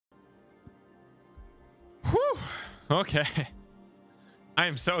Okay. I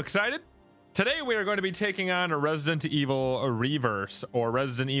am so excited. Today we are going to be taking on a Resident Evil Reverse, or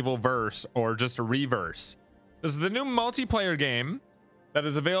Resident Evil Verse, or just a Reverse. This is the new multiplayer game that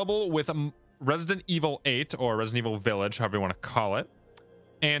is available with Resident Evil 8, or Resident Evil Village, however you want to call it.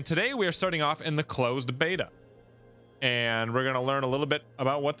 And today we are starting off in the closed beta. And we're going to learn a little bit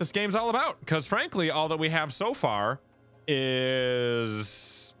about what this game's all about. Because frankly, all that we have so far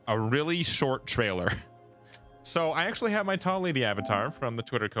is a really short trailer. So I actually have my tall lady avatar from the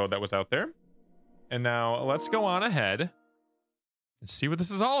Twitter code that was out there. And now let's go on ahead and see what this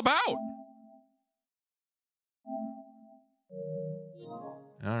is all about.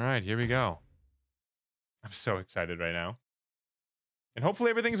 All right, here we go. I'm so excited right now. And hopefully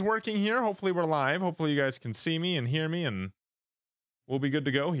everything's working here. Hopefully we're live. Hopefully you guys can see me and hear me, and we'll be good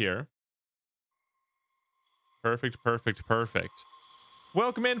to go here. Perfect, perfect, perfect.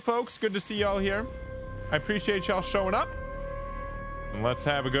 Welcome in, folks. Good to see y'all here. I appreciate y'all showing up. And let's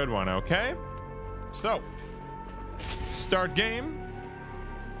have a good one, okay? So, start game.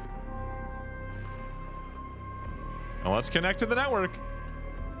 And let's connect to the network.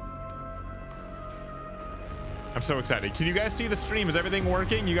 I'm so excited. Can you guys see the stream? Is everything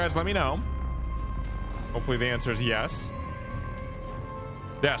working? You guys let me know. Hopefully the answer is yes.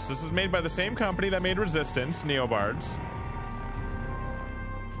 Yes, this is made by the same company that made Resistance, Neobards.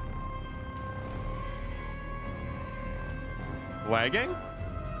 Lagging?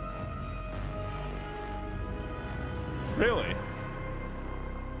 Really?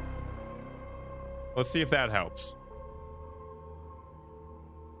 Let's see if that helps.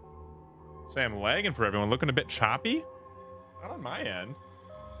 Say I'm lagging for everyone. Looking a bit choppy? Not on my end.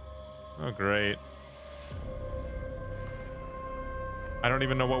 Oh, great. I don't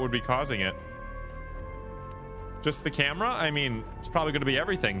even know what would be causing it. Just the camera? I mean, it's probably going to be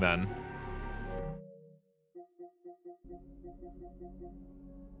everything then.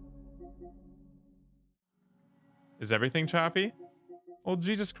 Is everything choppy? Oh,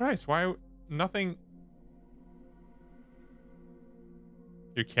 Jesus Christ. Why? Nothing.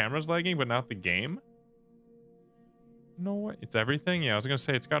 Your camera's lagging, but not the game? No way. It's everything? Yeah, I was going to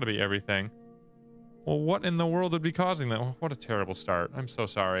say it's got to be everything. Well, what in the world would be causing that? Oh, what a terrible start. I'm so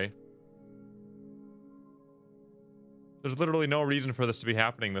sorry. There's literally no reason for this to be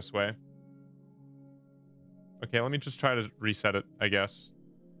happening this way. Okay, let me just try to reset it, I guess.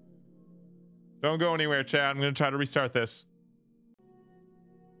 Don't go anywhere, chat. I'm going to try to restart this.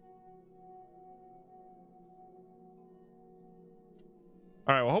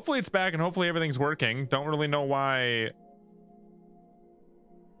 All right, well, hopefully it's back and hopefully everything's working. Don't really know why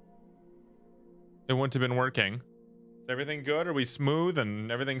it wouldn't have been working. Is everything good? Are we smooth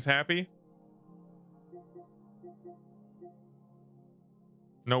and everything's happy?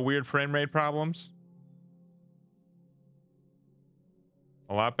 No weird frame rate problems?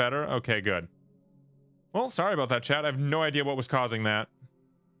 A lot better? Okay, good. Well, sorry about that, chat. I have no idea what was causing that.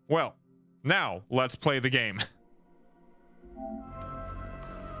 Well, now let's play the game.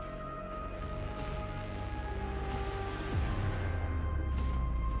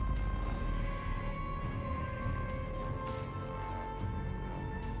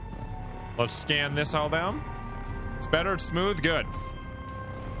 Let's scan this all down. It's better, it's smooth, good.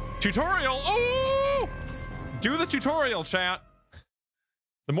 Tutorial! Oh! Do the tutorial, chat.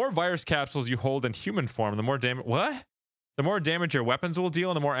 The more virus capsules you hold in human form, the more damage. What? The more damage your weapons will deal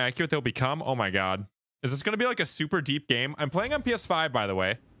and the more accurate they'll become. Oh my god. Is this going to be like a super deep game? I'm playing on PS5, by the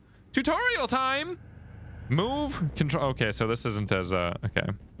way. Tutorial time! Move, control. Okay, so this isn't as, okay.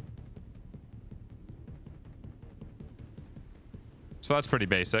 So that's pretty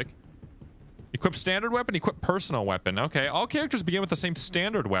basic. Equip standard weapon, equip personal weapon. Okay, all characters begin with the same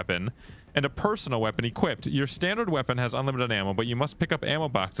standard weapon and a personal weapon equipped. Your standard weapon has unlimited ammo, but you must pick up ammo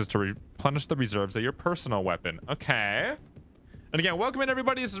boxes to replenish the reserves of your personal weapon. Okay. And again, welcome in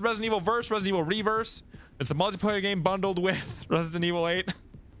everybody. This is Resident Evil Verse, Resident Evil Reverse. It's a multiplayer game bundled with Resident Evil 8.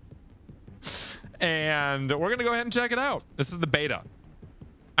 And we're going to go ahead and check it out. This is the beta.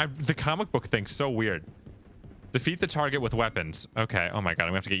 The comic book thing's so weird. Defeat the target with weapons. Okay. Oh my god, I'm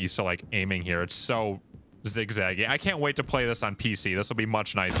gonna have to get used to like aiming here. It's so zigzaggy. I can't wait to play this on PC. This will be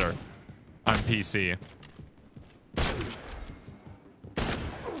much nicer on PC.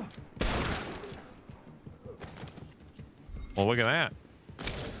 Well, look at that.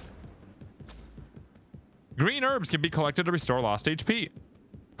 Green herbs can be collected to restore lost HP.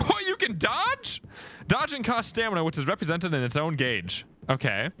 Oh, you can dodge? Dodging costs stamina, which is represented in its own gauge.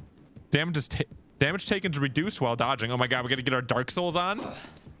 Okay. Damage taken to reduce while dodging. Oh my god, we gotta get our Dark Souls on.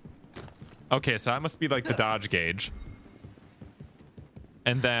 Okay, so that must be like the dodge gauge.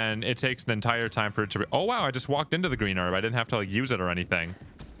 and then it takes an entire time for it to... Oh, wow, I just walked into the green herb. I didn't have to like use it or anything.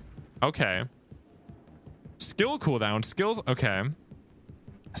 Okay. Skill cooldown. Skills... Okay.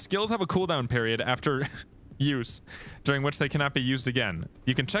 Skills have a cooldown period after use, during which they cannot be used again.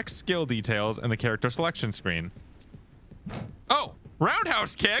 You can check skill details in the character selection screen. Oh!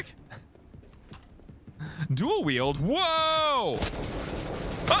 Roundhouse kick! Dual wield. Whoa!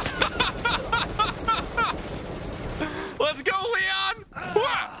 Let's go, Leon!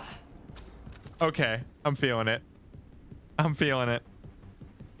 Okay, I'm feeling it. I'm feeling it.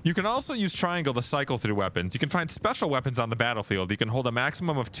 You can also use triangle to cycle through weapons. You can find special weapons on the battlefield. You can hold a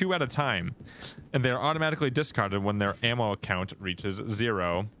maximum of 2 at a time, and they are automatically discarded when their ammo count reaches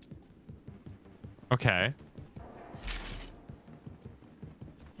 0. Okay.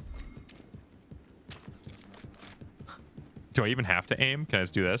 Do I even have to aim? Can I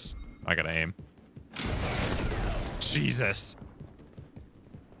just do this? I gotta aim. Jesus.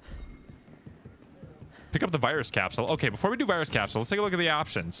 Pick up the virus capsule. Okay, before we do virus capsule, let's take a look at the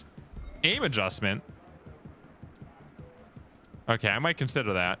options. Aim adjustment. Okay, I might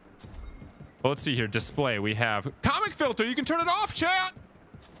consider that. Well, let's see here. Display. We have comic filter. You can turn it off, chat.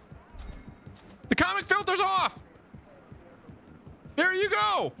 The comic filter's off. There you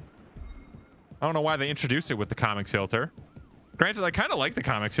go. I don't know why they introduced it with the comic filter. Granted, I kind of like the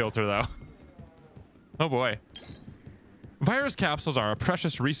comic filter, though. Oh, boy. Virus capsules are a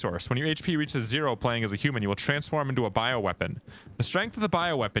precious resource. When your HP reaches 0 playing as a human, you will transform into a bioweapon. The strength of the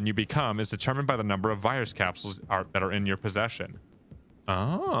bioweapon you become is determined by the number of virus capsules that are in your possession.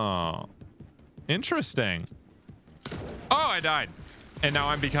 Oh. Interesting. Oh, I died. And now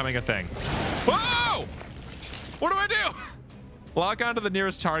I'm becoming a thing. Whoa! What do I do? Lock onto the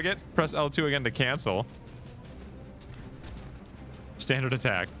nearest target. Press L2 again to cancel. Standard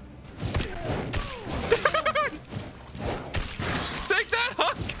attack. Take that,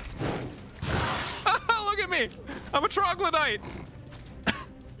 hunk! Look at me! I'm a troglodyte!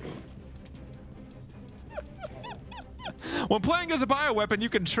 When playing as a bioweapon, you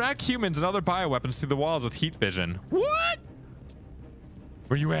can track humans and other bioweapons through the walls with heat vision. What?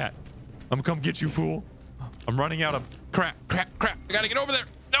 Where you at? I'm gonna come get you, fool. I'm running out of crap. I gotta get over there.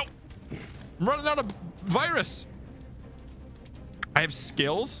 No! I'm running out of virus. I have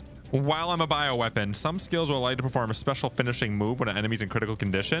skills while I'm a bioweapon. Some skills will allow you to perform a special finishing move when an enemy's in critical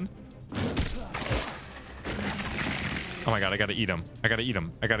condition. Oh my god, I gotta eat him. I gotta eat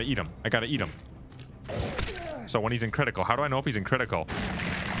him. I gotta eat him. I gotta eat him. So when he's in critical, how do I know if he's in critical?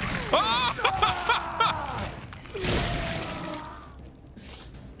 Oh!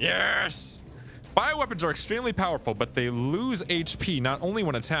 Yes! Bioweapons are extremely powerful, but they lose HP not only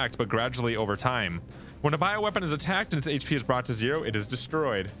when attacked, but gradually over time. When a bioweapon is attacked and its HP is brought to 0, it is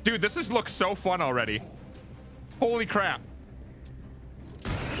destroyed. Dude, this looks so fun already. Holy crap.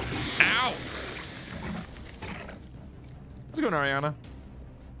 Ow! How's it going, Ariana?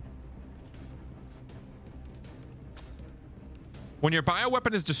 When your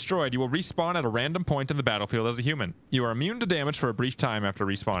bioweapon is destroyed, you will respawn at a random point in the battlefield as a human. You are immune to damage for a brief time after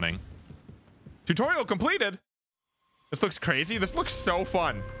respawning. Tutorial completed. This looks crazy. This looks so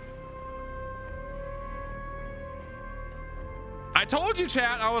fun. I told you,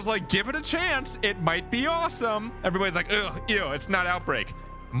 chat. I was like, give it a chance. It might be awesome. Everybody's like, ugh, ew, it's not Outbreak.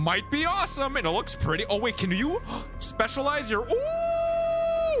 Might be awesome, and it looks pretty. Oh, wait, can you specialize your...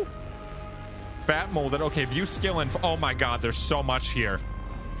 Ooh! Fat molded. Okay, view skill and... Oh, my God, there's so much here.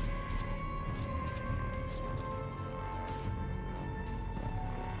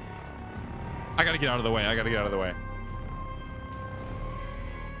 I gotta get out of the way. I gotta get out of the way.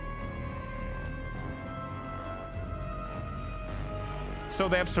 So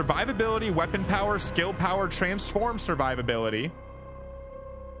they have survivability, weapon power, skill power, transform survivability.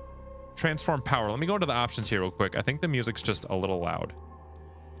 Transform power. Let me go into the options here real quick. I think the music's just a little loud.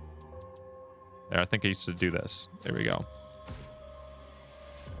 There, I think I used to do this. There we go.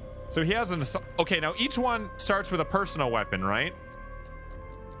 So he has an... Okay, now each one starts with a personal weapon, right?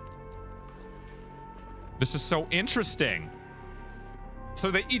 This is so interesting.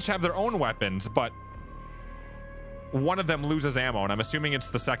 So they each have their own weapons, but one of them loses ammo, and I'm assuming it's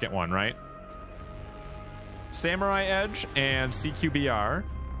the second one, right? Samurai Edge and CQBR.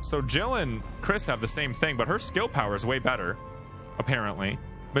 So Jill and Chris have the same thing, but her skill power is way better, apparently.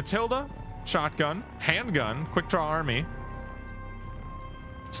 Matilda, shotgun, handgun, quick draw army.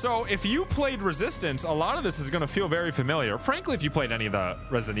 So if you played Resistance, a lot of this is going to feel very familiar. Frankly, if you played any of the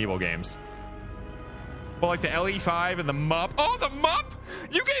Resident Evil games. But like the LE5 and the MUP. Oh, the MUP!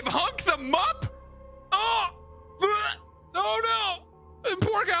 You gave Hunk the MUP? Oh! Oh no!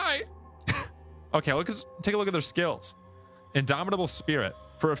 Poor guy. Okay, take a look at their skills. Indomitable Spirit.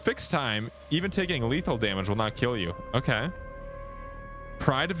 For a fixed time, even taking lethal damage will not kill you. Okay.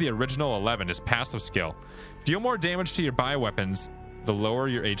 Pride of the Original 11 is passive skill. Deal more damage to your bioweapons the lower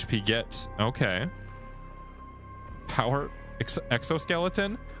your HP gets. Okay. Power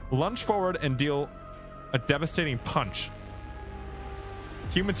Exoskeleton. Lunge forward and deal a devastating punch.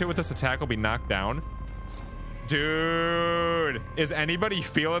 Humans hit with this attack will be knocked down. Dude, is anybody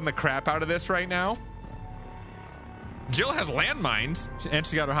feeling the crap out of this right now? Jill has landmines, and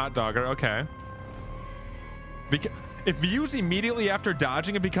she got her hot dogger. Okay. If used immediately after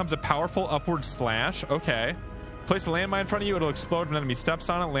dodging, it becomes a powerful upward slash. Okay. Place a landmine in front of you. It'll explode when an enemy steps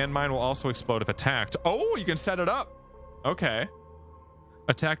on it. Landmine will also explode if attacked. Oh, you can set it up. Okay.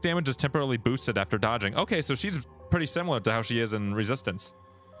 Attack damage is temporarily boosted after dodging. Okay, so she's pretty similar to how she is in Resistance.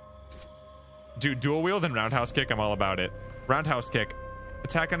 Dude, dual wield and roundhouse kick. I'm all about it. Roundhouse kick.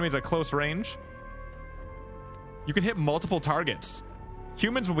 Attack enemies at close range. You can hit multiple targets.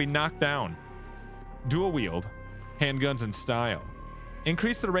 Humans will be knocked down. Dual wield. Handguns in style.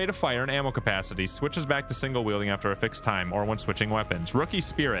 Increase the rate of fire and ammo capacity. Switches back to single wielding after a fixed time or when switching weapons. Rookie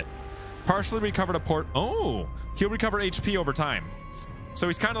Spirit. Partially recovered a port. Oh, he'll recover HP over time. So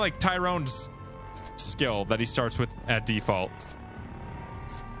he's kind of like Tyrone's skill that he starts with at default.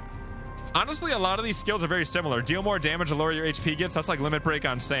 Honestly, a lot of these skills are very similar. Deal more damage the lower your HP gets. That's like Limit Break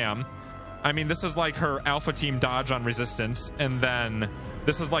on Sam. I mean, this is like her Alpha Team dodge on Resistance. And then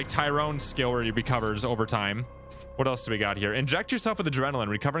this is like Tyrone's skill where he recovers over time. What else do we got here? Inject yourself with adrenaline,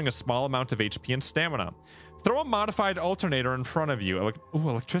 recovering a small amount of HP and stamina. Throw a modified alternator in front of you. Ooh,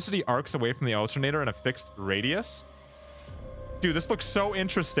 electricity arcs away from the alternator in a fixed radius. Dude, this looks so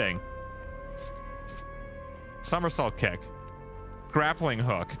interesting. Somersault kick. Grappling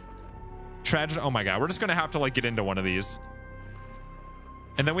hook. Tragedy. Oh my god, we're just gonna have to like get into one of these.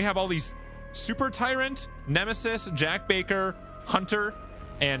 And then we have all these Super Tyrant, Nemesis, Jack Baker, Hunter,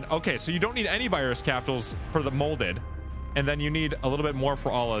 and okay, so you don't need any virus capitals for the molded. And then you need a little bit more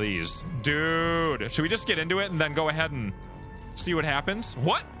for all of these. Dude, should we just get into it and then go ahead and see what happens?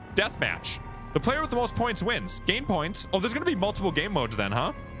 What? Deathmatch. The player with the most points wins. Gain points. Oh, there's gonna be multiple game modes then,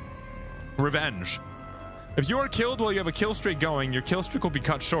 huh? Revenge. If you are killed while you have a kill streak going, your kill streak will be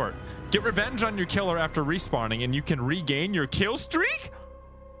cut short. Get revenge on your killer after respawning and you can regain your kill streak?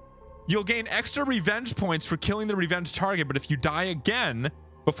 You'll gain extra revenge points for killing the revenge target, but if you die again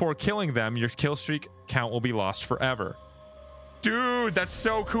before killing them, your kill streak count will be lost forever. Dude, that's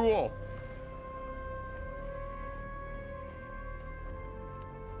so cool.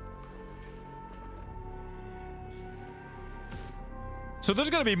 So there's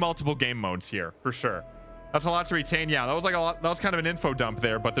going to be multiple game modes here for sure. That's a lot to retain. Yeah, that was like a lot. That was kind of an info dump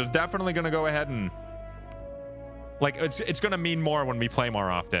there, but there's definitely going to go ahead and like it's going to mean more when we play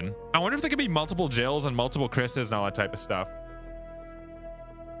more often. I wonder if there could be multiple Jills and multiple Chris's and all that type of stuff.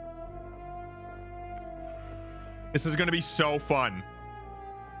 This is going to be so fun.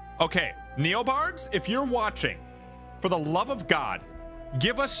 Okay, Neobards, if you're watching, for the love of God,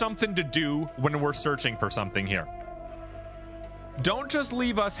 give us something to do when we're searching for something here. Don't just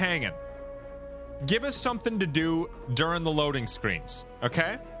leave us hanging. Give us something to do during the loading screens,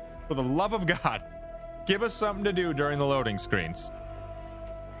 okay? For the love of God, give us something to do during the loading screens.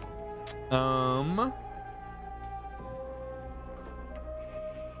 Ariana,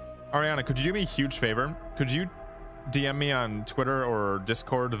 could you do me a huge favor? Could you DM me on Twitter or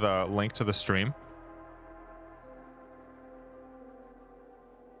Discord the link to the stream?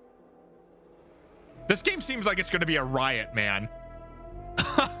 This game seems like it's going to be a riot, man.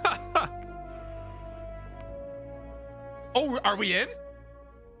 Oh, are we in?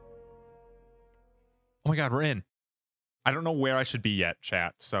 Oh my god, we're in. I don't know where I should be yet,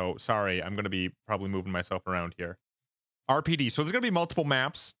 chat. So sorry, I'm going to be probably moving myself around here. RPD. So there's going to be multiple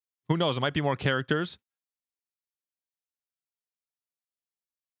maps. Who knows? It might be more characters.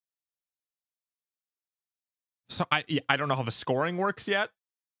 So I don't know how the scoring works yet.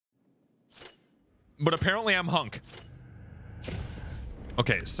 But apparently I'm Hunk.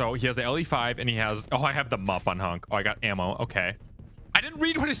 Okay, so he has the LE5 and he has... Oh, I have the MUP on Hunk. Oh, I got ammo. Okay. I didn't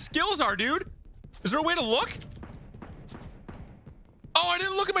read what his skills are, dude. Is there a way to look? Oh, I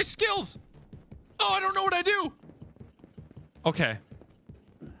didn't look at my skills. Oh, I don't know what I do. Okay.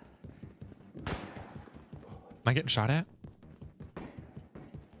 Am I getting shot at?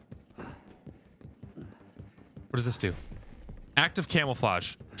 What does this do? Active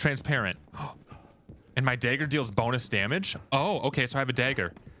camouflage. Transparent. And my dagger deals bonus damage? Oh, okay, so I have a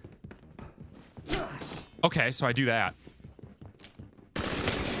dagger. Okay, so I do that.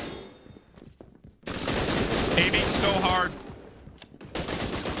 Aiming so hard.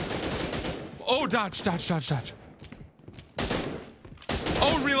 Oh, dodge, dodge, dodge, dodge.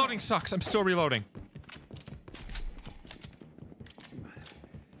 Oh, reloading sucks. I'm still reloading.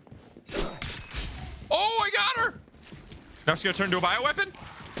 Oh, I got her. Now she's gonna turn into a bioweapon.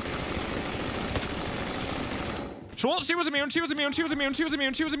 Well, she was immune. She was immune. She was immune. She was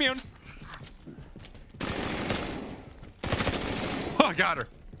immune. She was immune. Oh, I got her.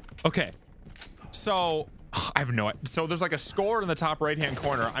 Okay. So I have no idea. So there's like a score in the top right-hand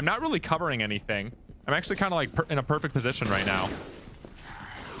corner. I'm not really covering anything. I'm actually kind of like in a perfect position right now.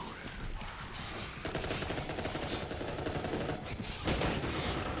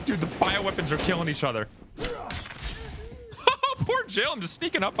 Dude, the bioweapons are killing each other. Oh, poor Jill. I'm just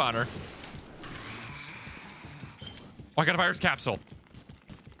sneaking up on her. Oh, I got a virus capsule.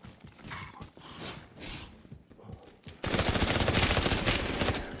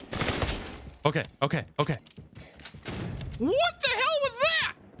 Okay, okay, okay. What the hell was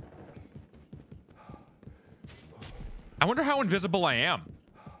that? I wonder how invisible I am.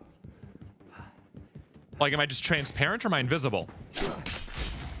 Like, am I just transparent or am I invisible?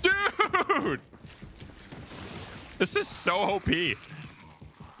 Dude! This is so OP. Leave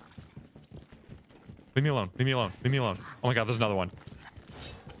me alone. Leave me alone. Leave me alone. Oh my god, there's another one.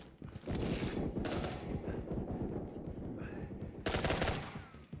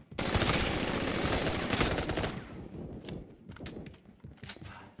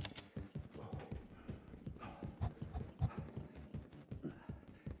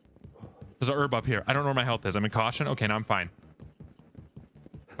 There's an herb up here. I don't know where my health is. I'm in caution. Okay, now I'm fine.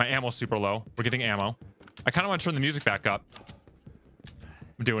 My ammo's super low. We're getting ammo. I kind of want to turn the music back up.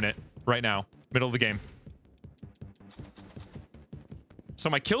 I'm doing it right now. Middle of the game. So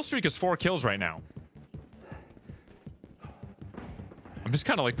my kill streak is 4 kills right now. I'm just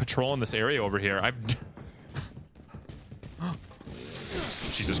kind of like patrolling this area over here.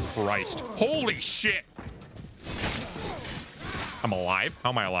 Jesus Christ. Holy shit. I'm alive?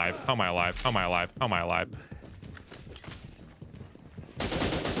 How am I alive? How am I alive? How am I alive? How am I alive?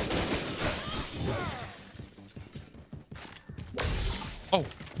 Oh,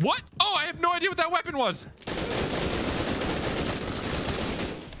 what? Oh, I have no idea what that weapon was.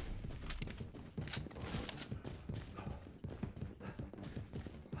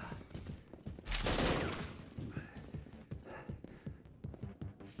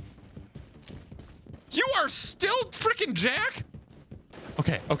 You are still freaking Jack?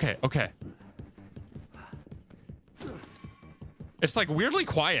 Okay, okay, okay. It's like weirdly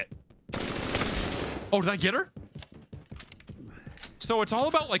quiet. Oh, did I get her? So it's all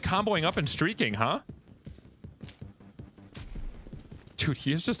about like comboing up and streaking, huh? Dude,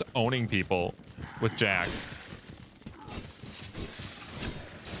 he is just owning people with Jack.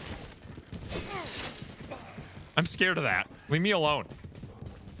 I'm scared of that. Leave me alone.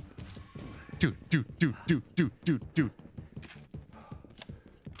 Dude.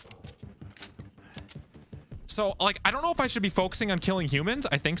 So, like, I don't know if I should be focusing on killing humans.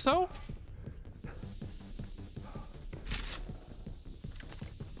 I think so.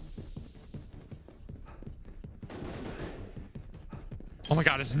 Oh my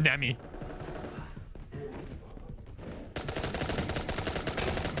god, it's Nemi.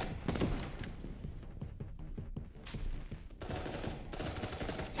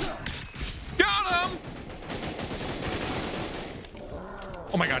 Got him!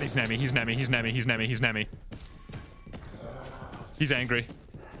 Oh my god, he's Nemi, he's Nemi, he's Nemi, he's Nemi, he's Nemi. He's angry.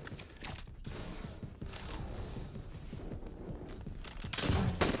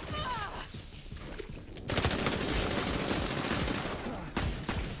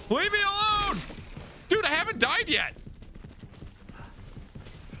 Leave me alone! Dude, I haven't died yet.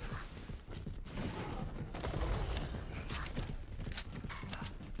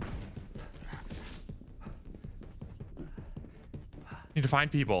 Need to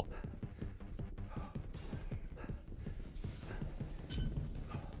find people.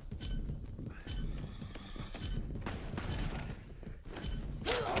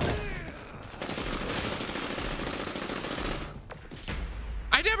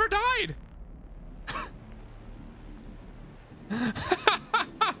 I never died.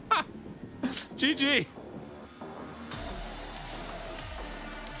 GG.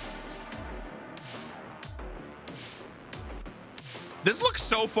 This looks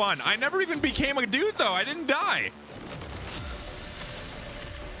so fun. I never even became a dude though. I didn't die.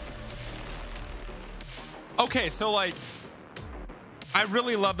 Okay, so like, I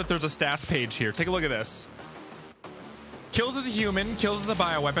really love that there's a stats page here. Take a look at this. Kills as a human, kills as a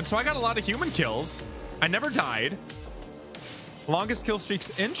bioweapon. So I got a lot of human kills. I never died. Longest kill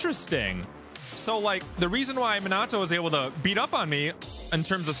streaks, interesting. So like, the reason why Minato was able to beat up on me in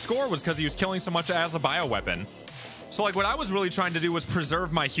terms of score was because he was killing so much as a bioweapon. So like what I was really trying to do was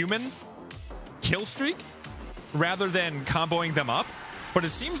preserve my human kill streak rather than comboing them up. But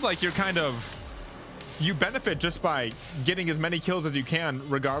it seems like you're kind of, you benefit just by getting as many kills as you can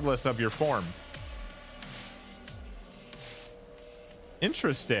regardless of your form.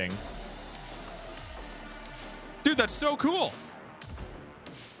 Interesting. Dude, that's so cool.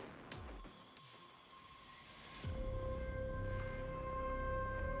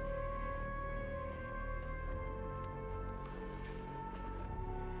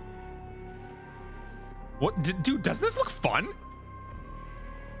 What, dude, does this look fun?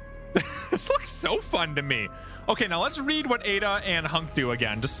 This looks so fun to me. Okay, now let's read what Ada and Hunk do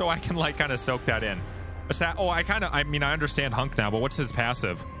again, just so I can like kind of soak that in. Oh, I mean, I understand Hunk now, but what's his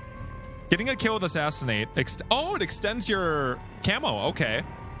passive? Getting a kill with Assassinate. Oh, it extends your camo. Okay.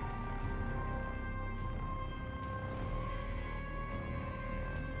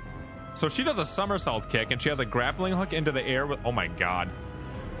 So she does a somersault kick and she has a grappling hook into the air with, oh my God.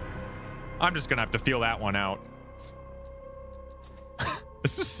 I'm just gonna have to feel that one out.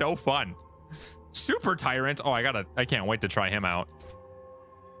 This is so fun. Super Tyrant. Oh, I can't wait to try him out.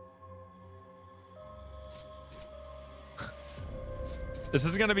 This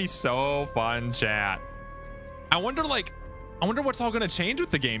is gonna be so fun, chat. I wonder what's all gonna change with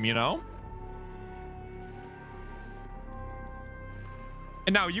the game, you know?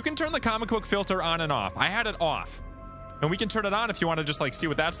 And now you can turn the comic book filter on and off. I had it off. And we can turn it on if you want to just like see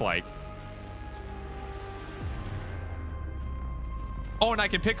what that's like. Oh, and I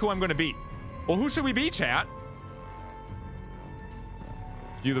can pick who I'm going to beat. Well, who should we be, chat?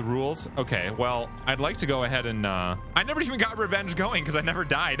 You the rules? Okay, well, I'd like to go ahead and, I never even got revenge going because I never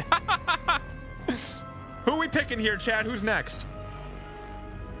died. Who are we picking here, chat? Who's next?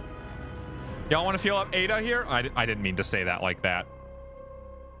 Y'all want to feel up Ada here? I didn't mean to say that like that.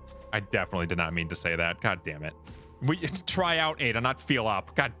 I definitely did not mean to say that. God damn it. We try out Ada, not feel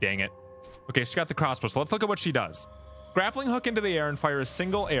up. God dang it. Okay, she got the crossbow, so let's look at what she does. Grappling hook into the air and fire a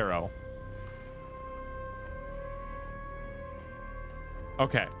single arrow.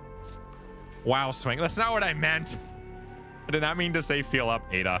 Okay. Wow, swing. That's not what I meant. I did not mean to say feel up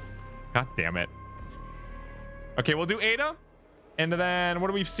Ada. God damn it. Okay, we'll do Ada. And then what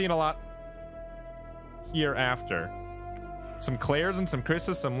do we seen a lot here after? Some Claires and some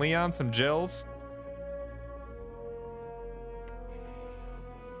Chris's, some Leon, some Jills.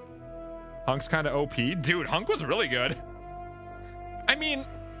 Hunk's kind of OP. Dude, Hunk was really good. I mean,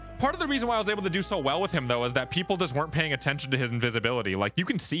 part of the reason why I was able to do so well with him, though, is that people just weren't paying attention to his invisibility. Like, you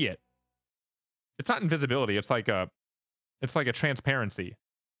can see it. It's not invisibility. It's like a transparency.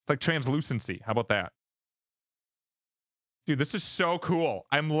 It's like translucency. How about that? Dude, this is so cool.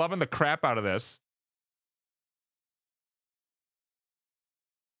 I'm loving the crap out of this.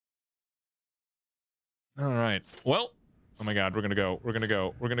 All right. Well, oh my God, we're gonna go.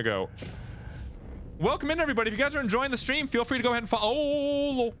 Welcome in, everybody. If you guys are enjoying the stream, feel free to go ahead and follow.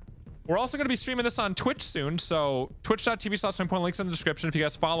 Oh, we're also gonna be streaming this on Twitch soon, so twitch.tv/SwingPoynt, links in the description. If you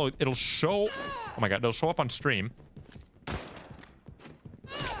guys follow, it'll show. Oh my God, it'll show up on stream.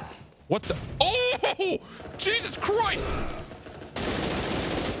 What the? Oh, Jesus Christ!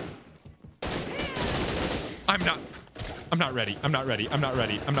 I'm not ready. I'm not ready.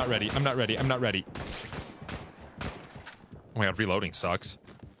 Oh my God, reloading sucks.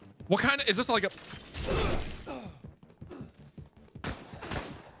 What kind of, is this like a...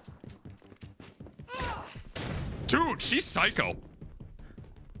 Dude, she's psycho.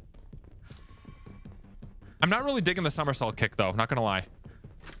 I'm not really digging the somersault kick though, not gonna lie.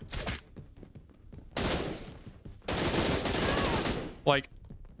 Like...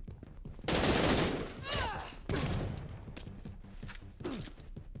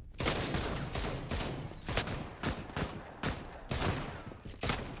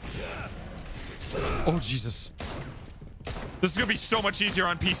 Oh, Jesus. This is gonna be so much easier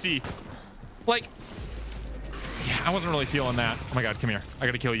on PC. Like, yeah, I wasn't really feeling that. Oh my God, come here. I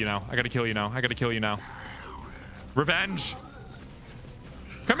gotta kill you now. I gotta kill you now. Revenge.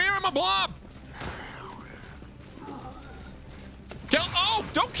 Come here, I'm a blob. Kill, oh,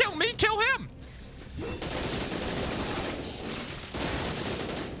 don't kill me, kill him.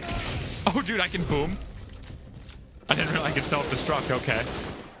 Oh, dude, I can boom. I didn't realize I could self-destruct, okay.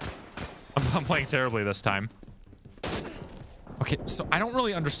 I'm playing terribly this time. Okay, so I don't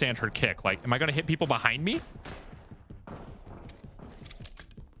really understand her kick. Like, am I gonna hit people behind me?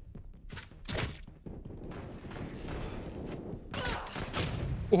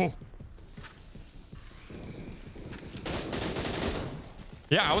 Oh.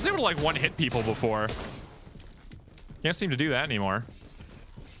 Yeah, I was able to like one-hit people before. Can't seem to do that anymore.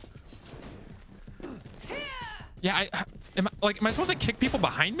 Yeah, am I supposed to kick people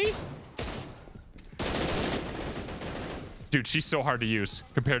behind me? Dude, she's so hard to use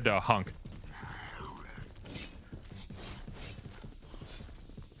compared to a hunk.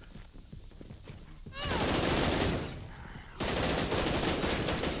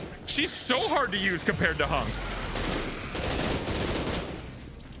 She's so hard to use compared to hunk.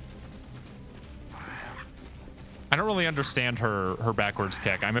 I don't really understand her backwards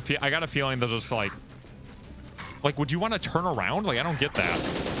kick. I got a feeling they're just like, would you want to turn around? Like, I don't get that.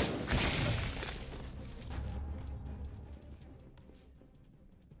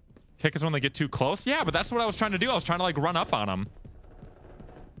 Kick is when they get too close. Yeah, but that's what I was trying to do. I was trying to like run up on them.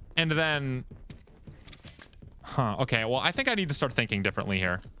 And then, okay. Well, I think I need to start thinking differently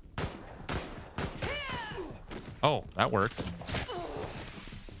here. Oh, that worked.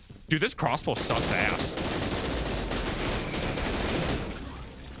 Dude, this crossbow sucks ass.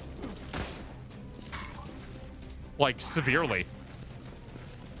 Like, severely.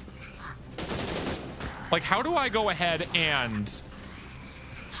 Like, how do I go ahead and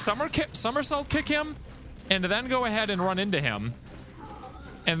somersault kick him and then go ahead and run into him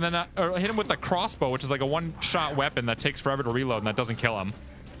and then or hit him with the crossbow, which is like a one-shot weapon that takes forever to reload and that doesn't kill him.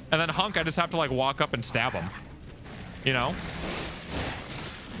 And then hunk, I just have to like walk up and stab him. You know?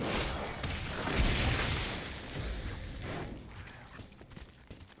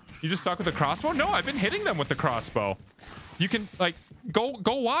 You just suck with the crossbow? No, I've been hitting them with the crossbow. You can like go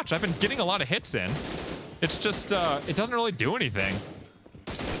watch. I've been getting a lot of hits in. It's just it doesn't really do anything.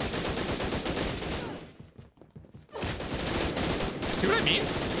 See what I mean?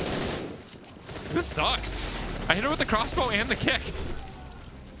 This sucks. I hit her with the crossbow and the kick.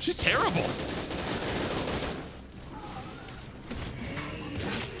 She's terrible.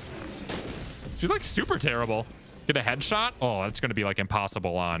 She's like super terrible. Get a headshot? Oh, that's gonna be like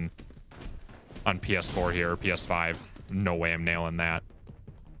impossible on PS4 here or PS5. No way I'm nailing that.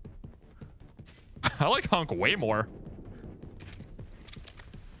 I like hunk way more.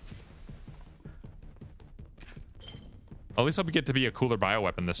 At least I'll get to be a cooler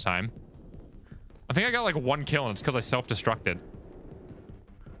bioweapon this time. I think I got like 1 kill and it's because I self-destructed.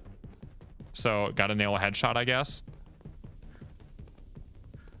 So, gotta nail a headshot, I guess.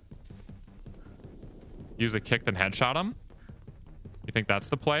 Use the kick, then headshot him. You think that's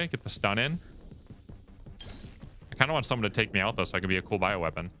the play? Get the stun in. I kind of want someone to take me out, though, so I can be a cool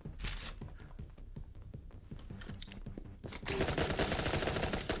bioweapon.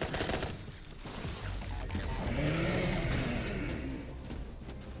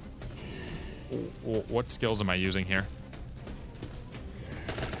 What skills am I using here?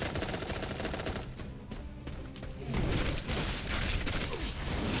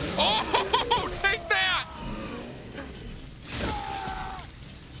 Oh, take that!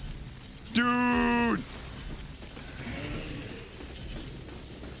 Dude!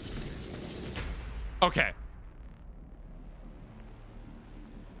 Okay.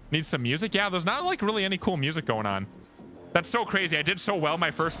 Need some music? Yeah, there's not like really any cool music going on. That's so crazy. I did so well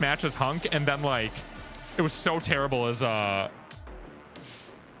my first match as hunk, and then like it was so terrible as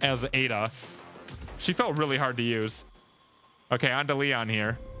Ada. She felt really hard to use. Okay, on to Leon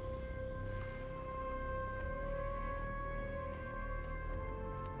here.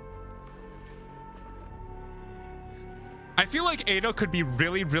 I feel like Ada could be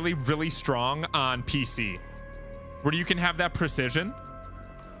really, really, really strong on PC, where you can have that precision.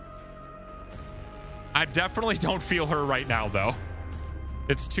 I definitely don't feel her right now, though.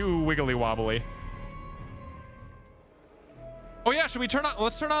 It's too wiggly wobbly. Oh yeah, should we turn on?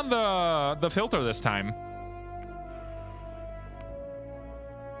 Let's turn on the filter this time.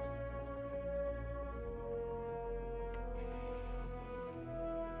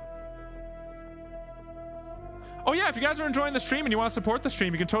 Oh yeah, if you guys are enjoying the stream and you want to support the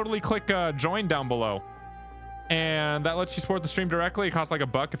stream, you can totally click join down below. And that lets you support the stream directly. It costs like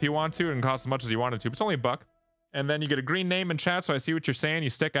 $1 if you want to, and costs as much as you want it to, but it's only $1. And then you get a green name in chat, so I see what you're saying. You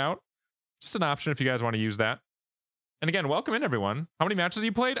stick out. Just an option if you guys want to use that. And again, welcome in, everyone. How many matches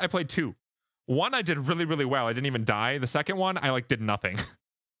you played? I played 2. One, I did really, really well. I didn't even die. The second one, I like did nothing.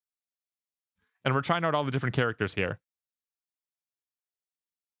 And we're trying out all the different characters here.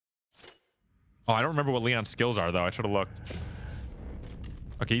 Oh, I don't remember what Leon's skills are, though. I should have looked.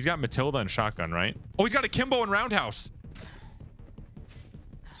 Okay, he's got Matilda and shotgun, right? Oh, he's got a Kimbo and roundhouse.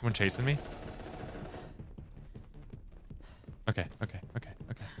 Someone chasing me? Okay.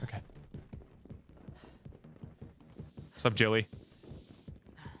 What's up, Jilly?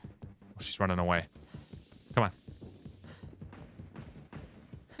 Oh, she's running away. Come on.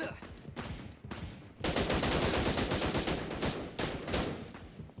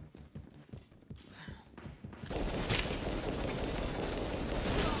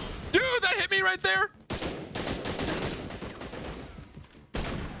 me right there?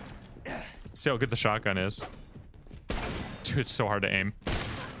 See how good the shotgun is. Dude, it's so hard to aim.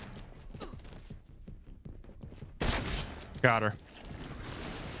 Got her.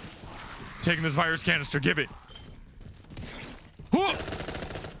 Taking this virus canister, give it. Whoa!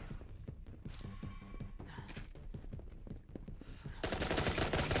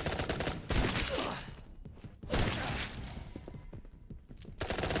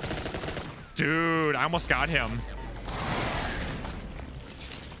 Dude, I almost got him.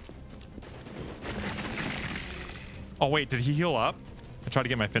 Oh, wait, did he heal up? I tried to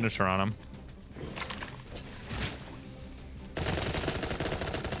get my finisher on him.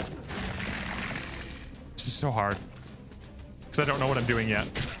 This is so hard. Because I don't know what I'm doing yet.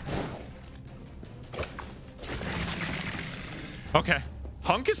 Okay.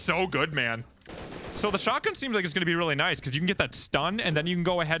 Hunk is so good, man. So the shotgun seems like it's going to be really nice because you can get that stun and then you can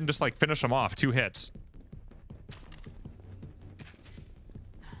go ahead and just like finish them off. 2 hits.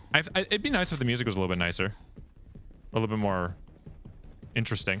 It'd be nice if the music was a little bit nicer. A little bit more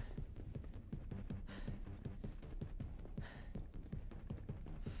interesting.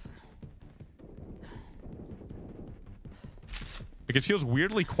 Like it feels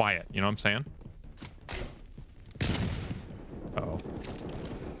weirdly quiet, you know what I'm saying? Uh-oh.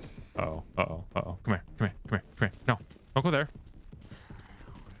 Uh-oh, uh-oh, uh-oh. Come here, come here, come here, come here. No, don't go there.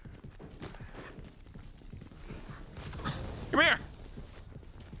 Come here!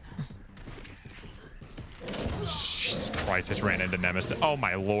 Jesus Christ, I just ran into Nemesis. Oh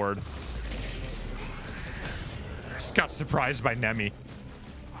my lord. Just got surprised by Nemi.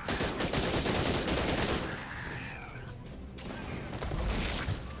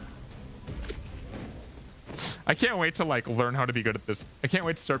 I can't wait to like learn how to be good at this. I can't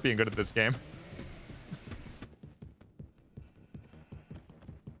wait to start being good at this game.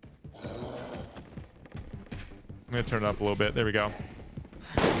 I'm gonna turn it up a little bit. There we go.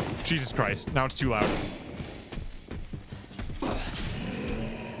 Jesus Christ. Now it's too loud.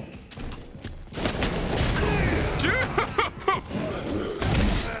 Dude!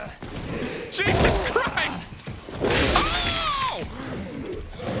 Jesus Christ! Oh!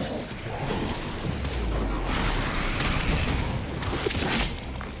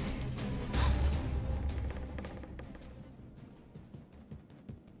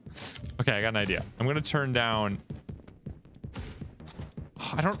 Okay, I got an idea. I'm gonna turn down.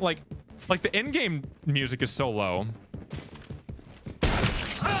 I don't like the in-game music is so low.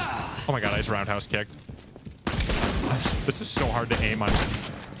 Oh my god, I just roundhouse kicked. This is so hard to aim on.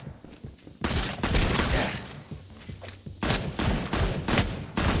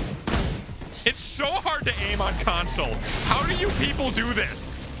 It's so hard to aim on console. How do you people do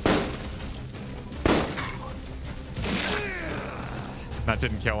this? That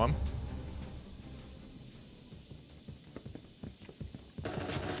didn't kill him.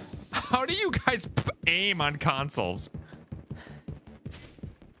 How do you guys aim on consoles?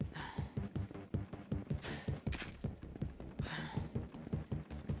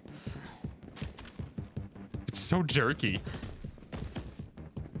 It's so jerky.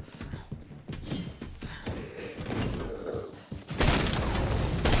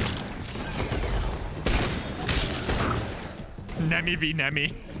 Nemi v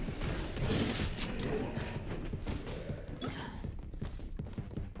Nemi.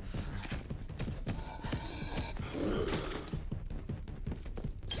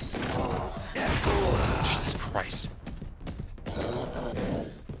 Jesus Christ.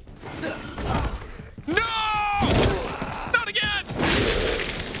 No! Not again!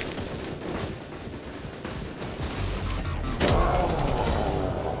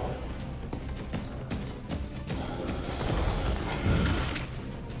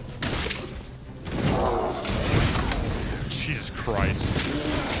 Jesus Christ.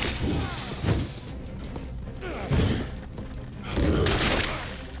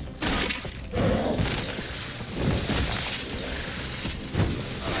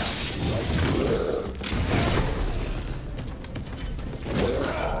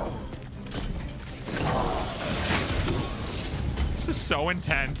 This is so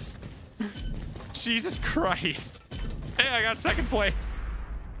intense. Jesus Christ. Hey, I got second place.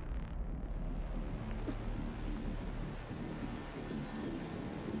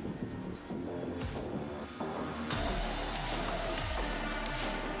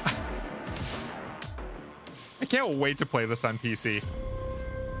 I can't wait to play this on PC.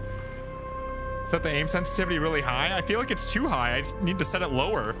 Set the aim sensitivity really high? I feel like it's too high. I just need to set it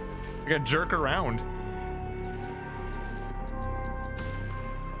lower. I gotta jerk around.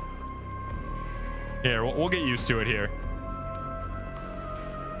 Here, we'll get used to it here.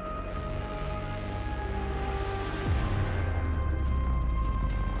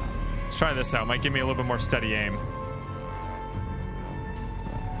 try this out. Might give me a little bit more steady aim.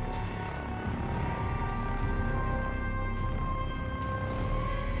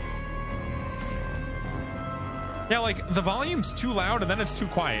 Yeah, like the volume's too loud and then it's too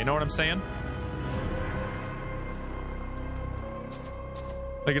quiet. You know what I'm saying?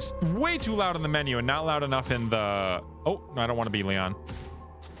 Like it's way too loud in the menu and not loud enough in the... Oh, no, I don't want to be Leon.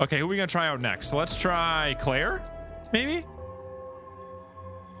 Okay, who are we going to try out next? So let's try Claire, maybe?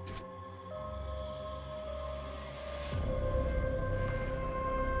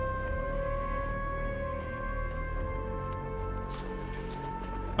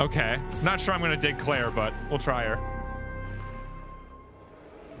 Okay, not sure I'm going to dig Claire, but we'll try her.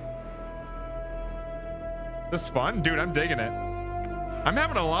 This is fun? Dude, I'm digging it. I'm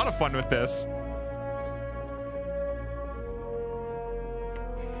having a lot of fun with this.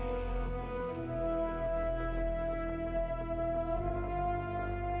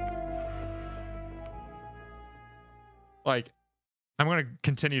 Like, I'm going to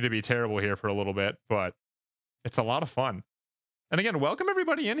continue to be terrible here for a little bit, but it's a lot of fun. And again, welcome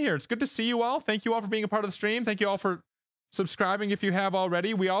everybody in here. It's good to see you all. Thank you all for being a part of the stream. Thank you all for subscribing if you have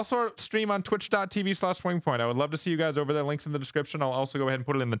already. We also stream on twitch.tv/SwingPoynt. I would love to see you guys over there. Links in the description. I'll also go ahead and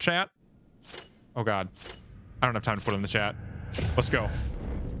put it in the chat. Oh God. I don't have time to put it in the chat. Let's go.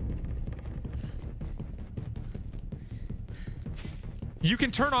 You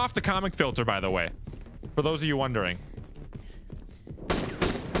can turn off the comic filter, by the way, for those of you wondering.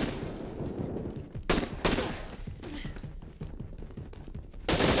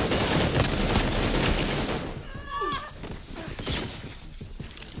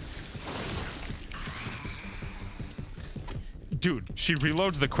 Dude, she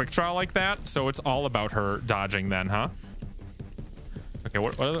reloads the quick draw like that, so it's all about her dodging then, huh? Okay,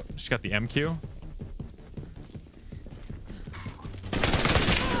 what she's got the MQ.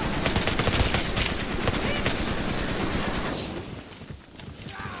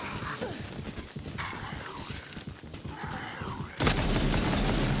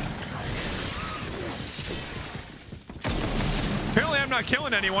 Apparently I'm not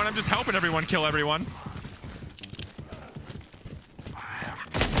killing anyone, I'm just helping everyone kill everyone.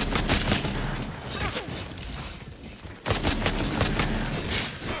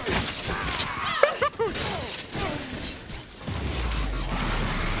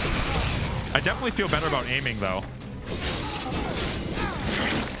 I definitely feel better about aiming, though.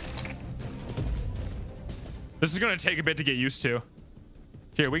 This is going to take a bit to get used to.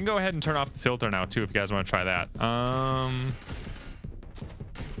 Here, we can go ahead and turn off the filter now, too, if you guys want to try that.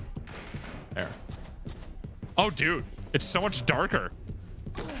 There. Oh, dude. It's so much darker.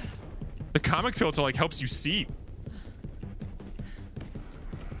 The comic filter, like, helps you see.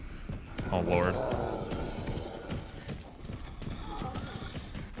 Oh, Lord.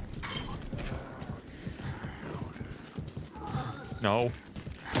 No.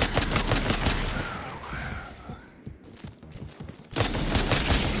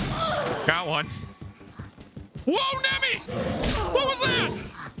 Got one. Whoa, Nemi! What was that?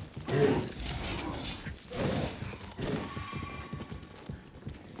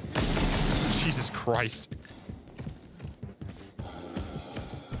 Jesus Christ.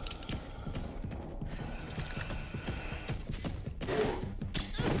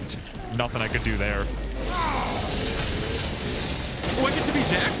 Nothing I could do there. Oh, I get to be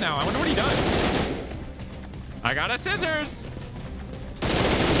Jack now. I wonder what he does. I got a scissors.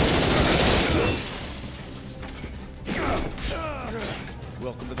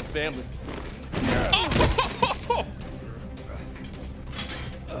 Welcome to the family. Oh!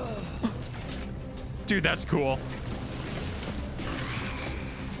 Dude, that's cool.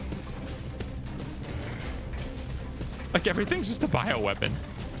 Like everything's just a bioweapon.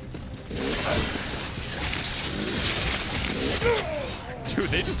 Dude,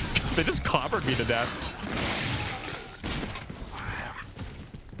 they just clobbered me to death.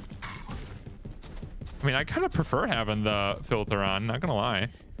 I mean, I kind of prefer having the filter on, not gonna lie.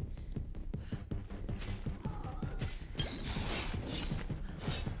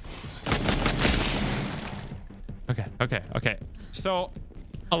 Okay. So,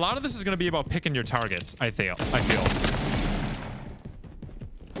 a lot of this is gonna be about picking your targets, I feel.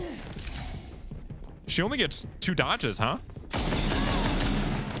 She only gets 2 dodges, huh?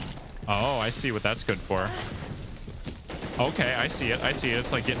 Oh, I see what that's good for. Okay, I see it.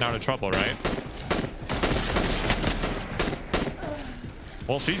 It's like getting out of trouble, right?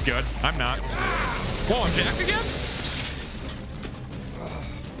 Well, she's good. I'm not. Whoa, I'm Jack again?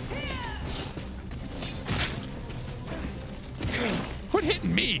 Quit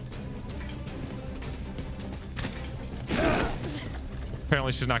hitting me.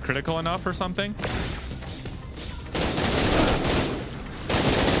 Apparently she's not critical enough or something.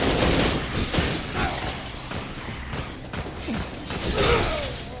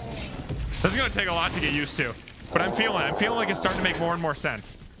 This is gonna take a lot to get used to, but I'm feeling like it's starting to make more and more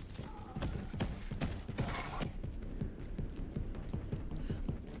sense.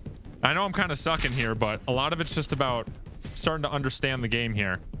 I know I'm kind of stuck in here, but a lot of it's just about starting to understand the game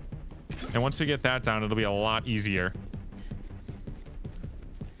here. And once we get that down, it'll be a lot easier.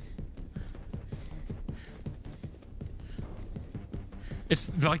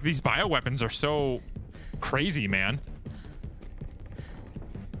 It's like these bioweapons are so crazy, man.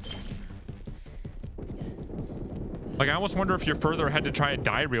 Like, I almost wonder if you're further ahead to try and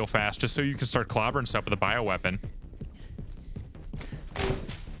die real fast just so you can start clobbering stuff with a bioweapon.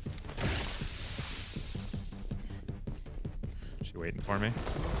 Is she waiting for me?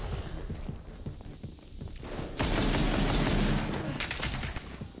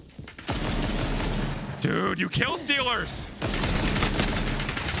 Dude, you kill stealers!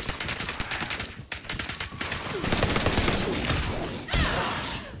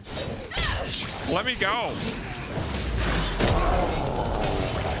 Just let me go.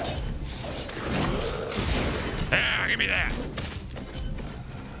 Ah, give me that.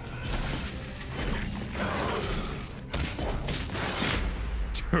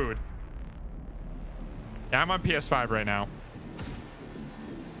 Dude. Yeah, I'm on PS5 right now.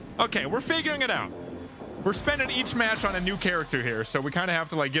 Okay, we're figuring it out. We're spending each match on a new character here, so we kind of have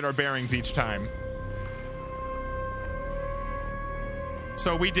to like get our bearings each time.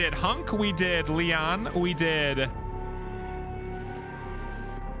 So we did Hunk, we did Leon, we did...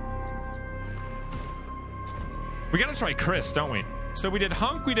 We gotta try Chris, don't we? So we did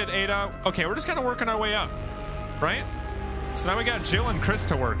Hunk, we did Ada. Okay, we're just kind of working our way up, right? So now we got Jill and Chris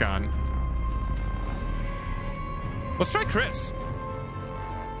to work on. Let's try Chris.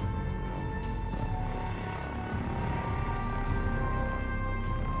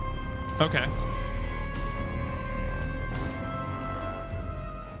 Okay.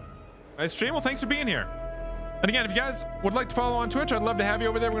 Nice stream. Well, thanks for being here. And again, if you guys would like to follow on Twitch, I'd love to have you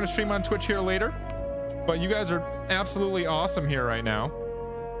over there. We're going to stream on Twitch here later. But you guys are absolutely awesome here right now.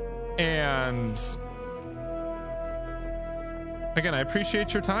 And again, I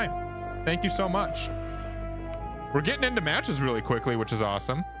appreciate your time. Thank you so much. We're getting into matches really quickly, which is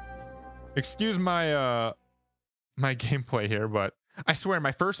awesome. Excuse my my gameplay here, but I swear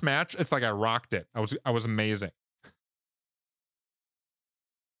my first match, it's like I rocked it. I was amazing.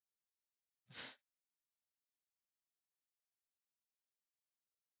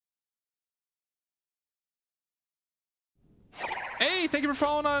 Hey, thank you for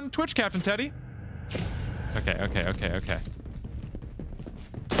following on Twitch, Captain Teddy. Okay.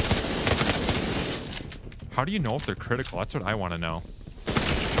 How do you know if they're critical? That's what I want to know.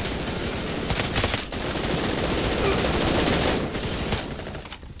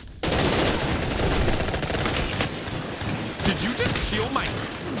 Did you just steal my...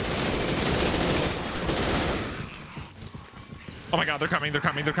 Oh my god, they're coming. Ah,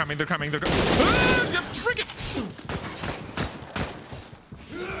 freaking...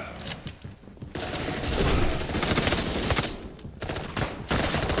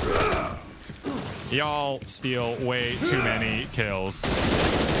 Y'all steal way too many kills.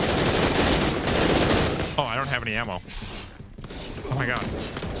 Oh, I don't have any ammo. Oh my god.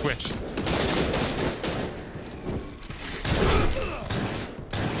 Switch.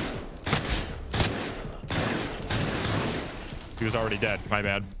 He was already dead. My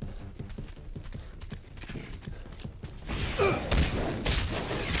bad.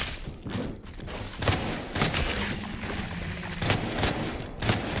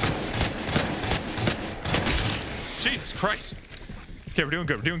 Jesus Christ. Okay, we're doing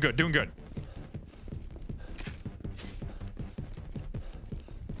good.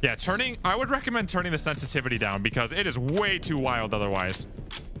 Yeah, I would recommend turning the sensitivity down because it is way too wild otherwise.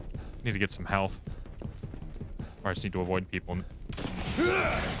 Need to get some health. Or I just need to avoid people.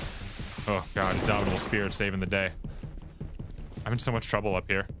 Oh god, Indomitable Spirit saving the day. I'm in so much trouble up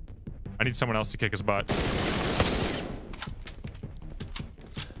here. I need someone else to kick his butt.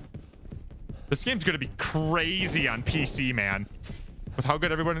 This game's gonna be crazy on PC, man. With how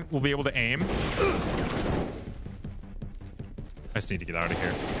good everyone will be able to aim. I just need to get out of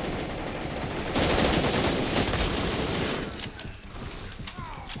here.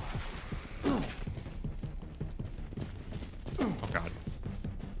 Oh god.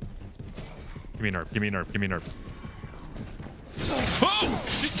 Give me a nerf. Oh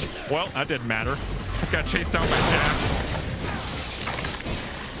shit! Well, that didn't matter. Just got chased down by Jack.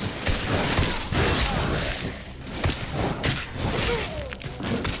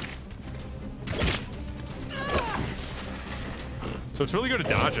 So it's really good at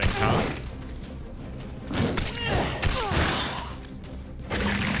dodging, huh?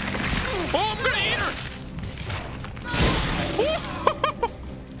 Oh, I'm gonna eat her!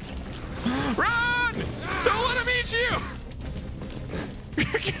 Run! Don't let him eat you!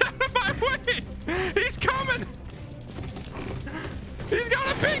 Get out of my way! He's coming! He's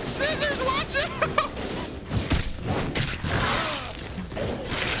got a big scissors! Watch out!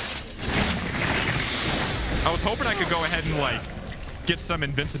 I was hoping I could go ahead and like get some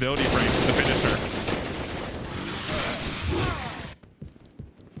invincibility frames to the finisher.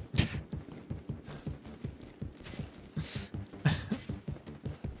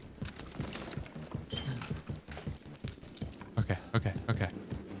 Okay.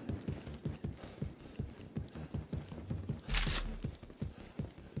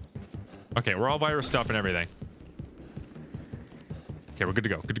 Okay, we're all virused up and everything. Okay, we're good to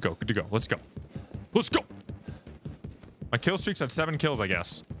go. Let's go. My kill streak's at 7 kills, I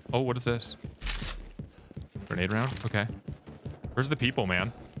guess. Oh, what is this? Grenade round? Okay. Where's the people,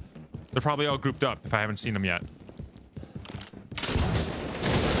 man? They're probably all grouped up if I haven't seen them yet.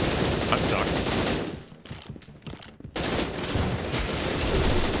 That sucked.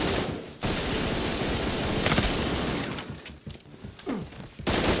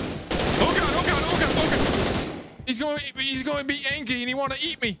 He's going to be angry and he want to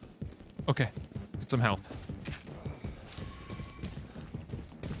eat me. Okay, get some health.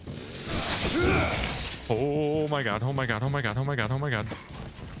 Oh my god.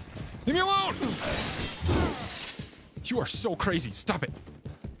 Leave me alone. You are so crazy. Stop it.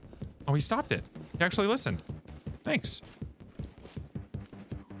 Oh, he stopped it. He actually listened. Thanks.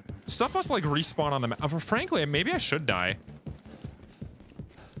 Stuff must like respawn on the map. Frankly, maybe I should die.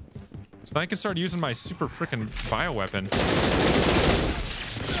 So then I can start using my super freaking bioweapon.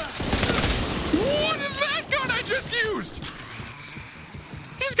 What is that gun I just used?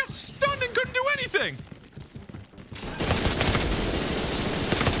 He just got stunned and couldn't do anything.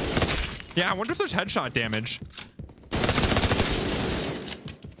 Yeah, I wonder if there's headshot damage.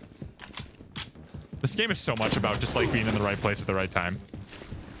 This game is so much about just like being in the right place at the right time.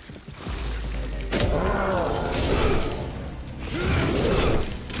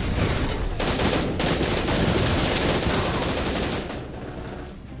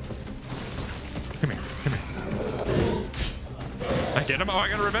 I get him. Oh, I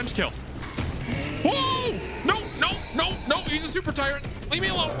got a revenge kill. Whoa! No. He's a super tyrant. Leave me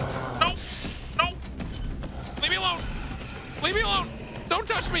alone. No. Leave me alone. Don't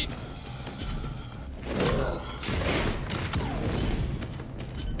touch me.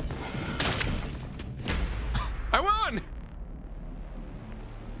 I won.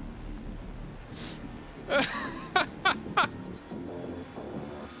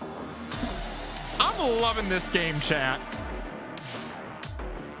 I'm loving this game, chat.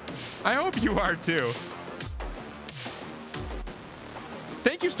 I hope you are too.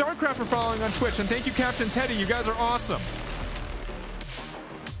 Thank you, StarCraft, for following on Twitch, and thank you, Captain Teddy. You guys are awesome.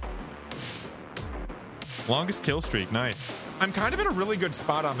 Longest kill streak, nice. I'm kind of in a really good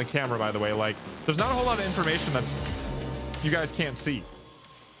spot on the camera, by the way. Like, there's not a whole lot of information that's you guys can't see.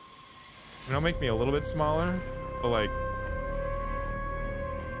 You know, make me a little bit smaller, but like.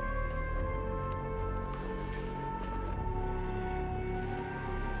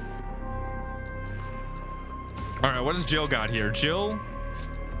 All right, what does Jill got here? Jill.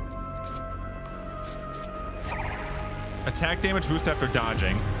 Attack damage boost after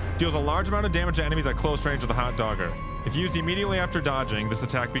dodging. Deals a large amount of damage to enemies at close range with a hot dogger. If used immediately after dodging, this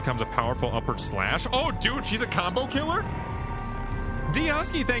attack becomes a powerful upward slash. Oh, dude, she's a combo killer? D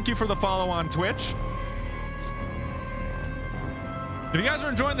Husky, thank you for the follow on Twitch. If you guys are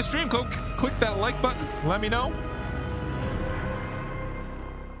enjoying the stream, click that like button. Let me know.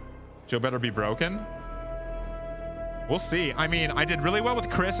 Jill better be broken. We'll see. I mean, I did really well with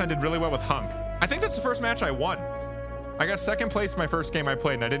Chris. I did really well with Hunk. I think that's the first match I won. I got second place my first game I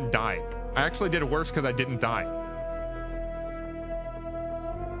played and I didn't die. I actually did worse because I didn't die.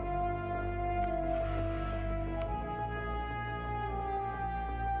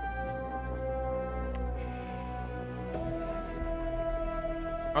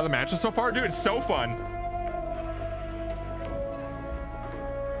 Are the matches so far? Dude, it's so fun.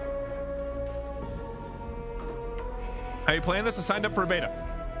 Are you playing this? I signed up for a beta.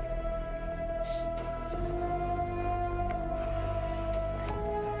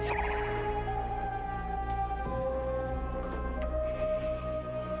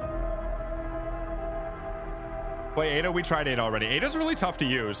 Wait, Ada? We tried Ada already. Ada's really tough to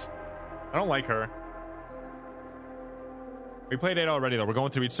use. I don't like her. We played Ada already, though. We're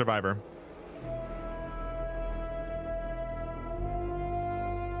going through each survivor.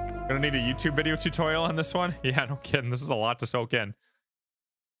 Gonna need a YouTube video tutorial on this one. Yeah, no kidding. This is a lot to soak in.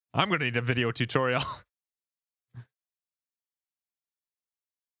 I'm gonna need a video tutorial.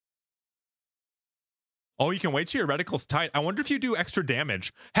 Oh, you can wait till your reticle's tight. I wonder if you do extra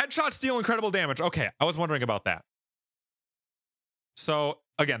damage. Headshots deal incredible damage. Okay, I was wondering about that. So,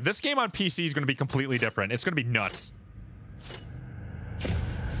 again, this game on PC is going to be completely different. It's going to be nuts.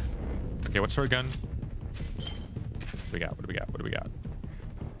 Okay, what's her gun? What do we got? What do we got? What do we got?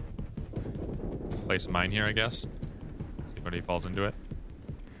 Place of mine here, I guess. See if anybody falls into it.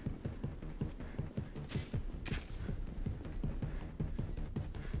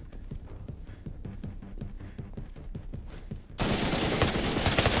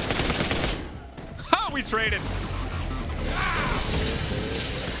 We traded.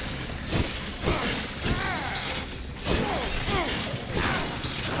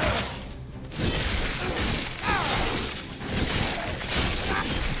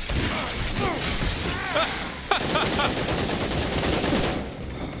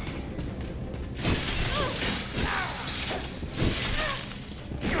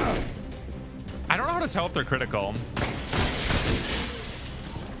 I don't know how to tell if they're critical.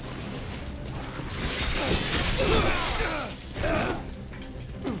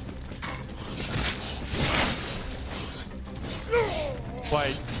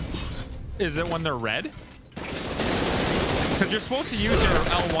 Like, is it when they're red? Because you're supposed to use your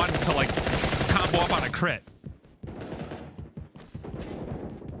L1 to, like, combo up on a crit.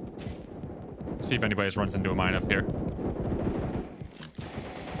 Let's see if anybody just runs into a mine up here.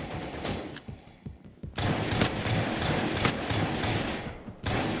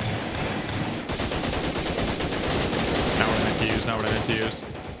 Not what I meant to use, not what I meant to use.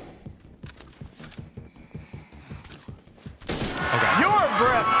 Okay. You're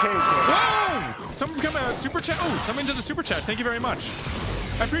breathtaking. Whoa! Someone come out, super chat. Oh, someone to the super chat. Thank you very much.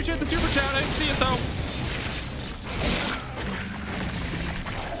 I appreciate the super chat. I didn't see it though.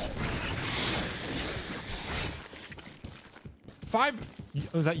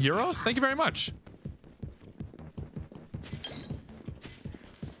 Was that euros? Thank you very much.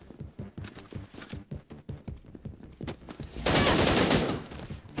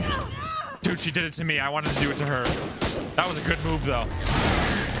 Dude, she did it to me. I wanted to do it to her. That was a good move, though.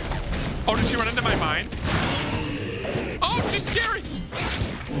 Oh, did she run into my mine? Oh, she's scary.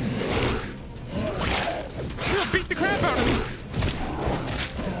 You'll beat the crap out of me.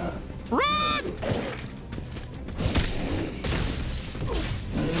 Run!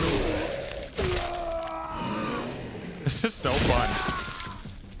 This is so fun.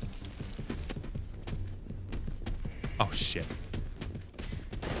 Oh, shit.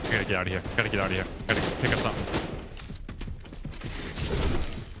 I gotta get out of here. Gotta get out of here. Gotta pick up something.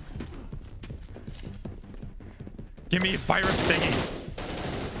 Give me a virus thingy.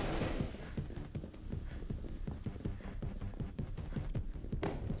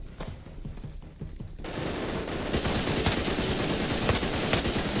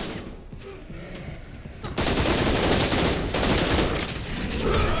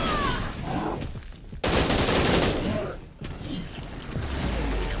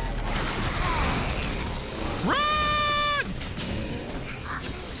 Run!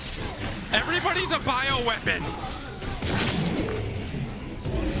 Everybody's a bioweapon.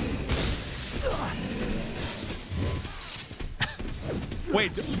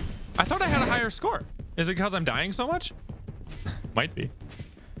 Wait, I thought I had a higher score. Is it because I'm dying so much? Might be.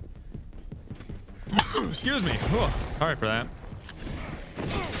 Excuse me. Oh, sorry for that.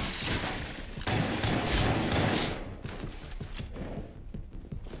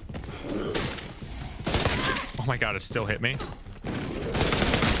 Oh my god, it still hit me.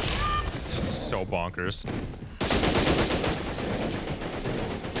 This is so bonkers.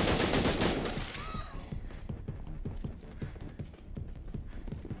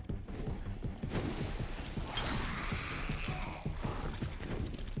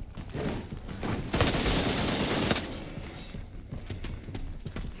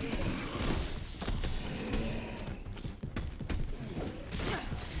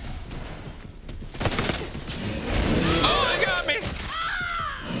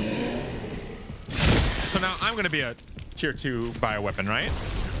 So now I'm gonna be a tier 2 bioweapon, right?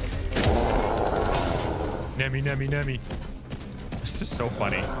 Nemmy, nemmy, nemmy. This is so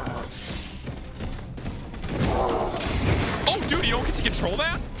funny. Oh, dude, you don't get to control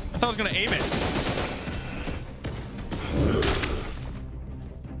that? I thought I was gonna aim it.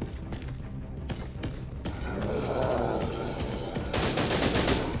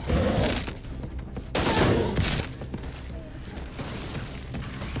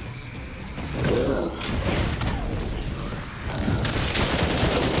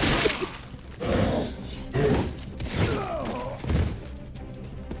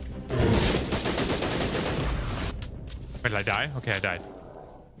 Wait, did I die? Okay, I died.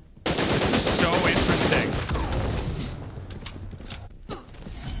 This is so interesting.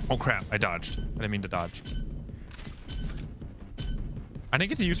 Oh crap, I dodged. I didn't mean to dodge. I didn't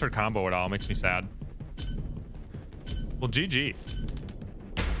get to use her combo at all. It makes me sad. Well, GG.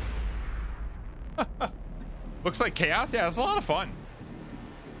 Looks like chaos. Yeah, it's a lot of fun.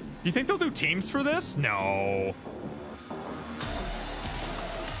 Do you think they'll do teams for this? No.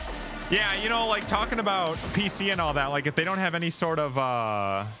 Yeah, you know, like talking about PC and all that, like if they don't have any sort of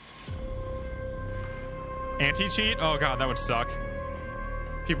anti-cheat, oh god, that would suck.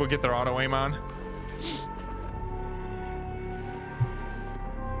 People get their auto aim on.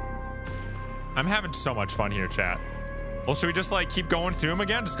 I'm having so much fun here, chat. Well, should we just like keep going through them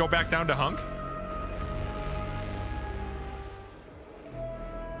again? Just go back down to Hunk?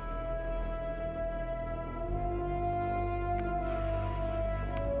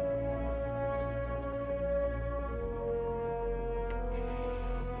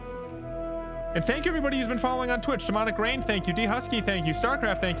 And thank you everybody who's been following on Twitch. Demonic Rain, thank you. D Husky, thank you.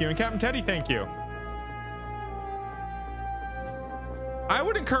 Starcraft, thank you. And Captain Teddy, thank you. I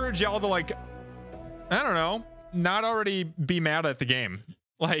would encourage y'all to like, I don't know, not already be mad at the game.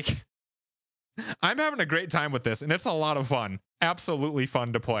 Like, I'm having a great time with this and it's a lot of fun. Absolutely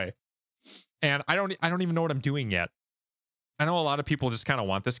fun to play. And I don't even know what I'm doing yet. I know a lot of people just kind of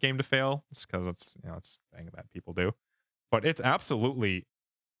want this game to fail. It's because it's, you know, it's a thing that people do. But it's absolutely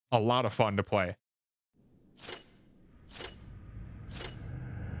a lot of fun to play.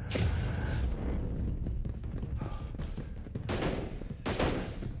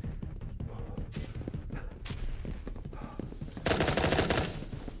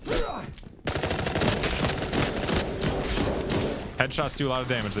 Headshots do a lot of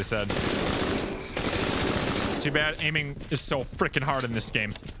damage, they said. Too bad aiming is so freaking hard in this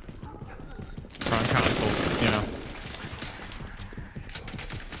game. Or on consoles, you know.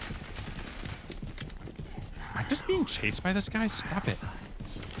 Am I just being chased by this guy? Stop it.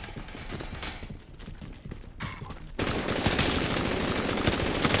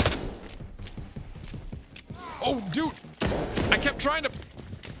 Oh, dude. I kept trying to...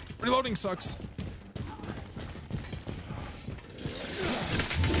 Reloading sucks.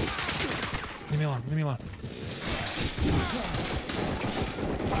 Leave me alone. Leave me alone.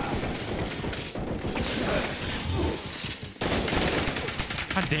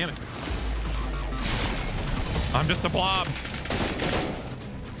 God damn it. I'm just a blob.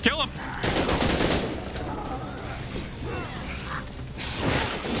 Kill him.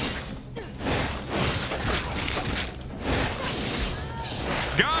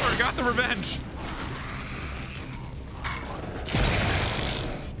 Got her. Got the revenge.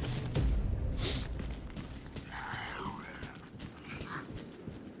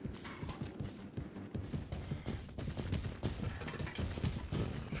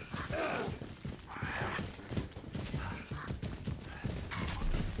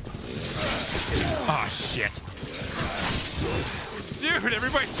 Shit. Dude,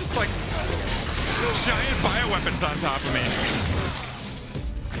 everybody's just like giant bioweapons on top of me.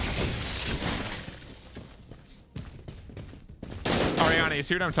 Ariana, you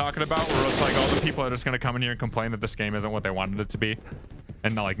see what I'm talking about? Where it's like all the people are just gonna come in here and complain that this game isn't what they wanted it to be.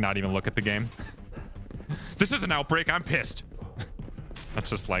 And not even look at the game. This is an outbreak, I'm pissed. That's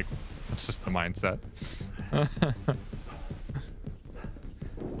just the mindset.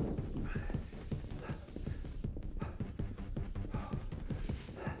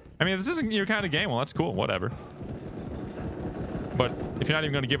 I mean, this isn't your kind of game. Well, that's cool. Whatever. But if you're not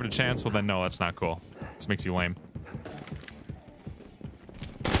even going to give it a chance, well, then no, that's not cool. This makes you lame.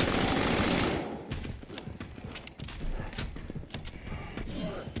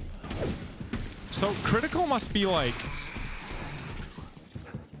 So critical must be like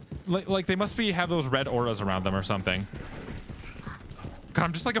they must have those red auras around them or something. God,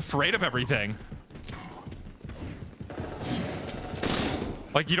 I'm just like afraid of everything.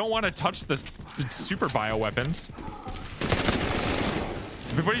 Like, you don't want to touch the super bioweapons.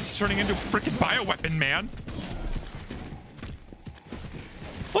 Everybody's turning into a freaking bioweapon, man.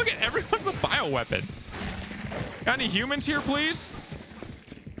 Look at everyone's a bioweapon. Got any humans here, please?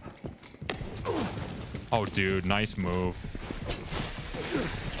 Oh, dude, nice move.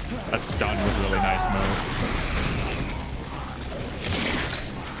 That stun was a really nice move.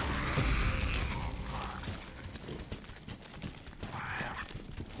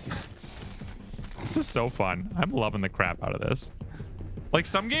 This is so fun. I'm loving the crap out of this. Like,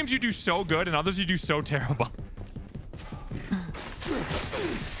 some games you do so good and others you do so terrible.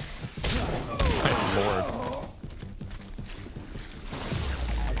 My lord.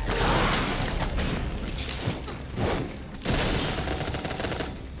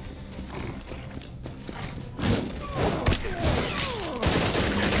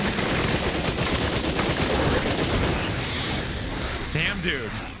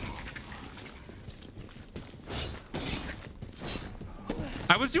 dude.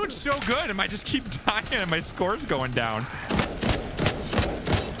 I was doing so good, and I just keep dying, and my score's going down.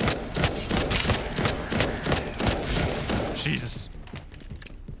 Jesus.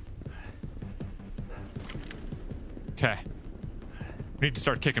 Okay. We need to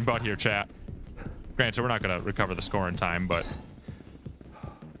start kicking butt here, chat. Granted, we're not going to recover the score in time, but...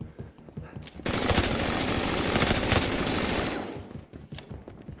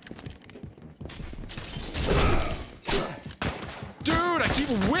 Dude, I keep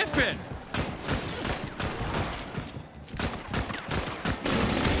whiffing!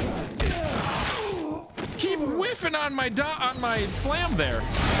 Keep whiffing on my slam there.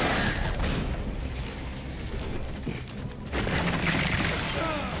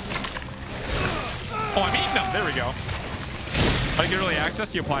 Oh, I'm eating them. There we go. I get early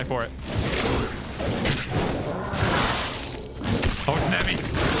access, you apply for it. Oh, it's Nemi.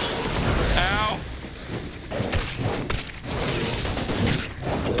 Ow.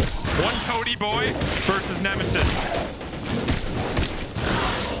 One Toady Boy versus Nemesis.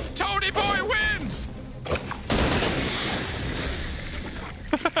 Toady Boy wins!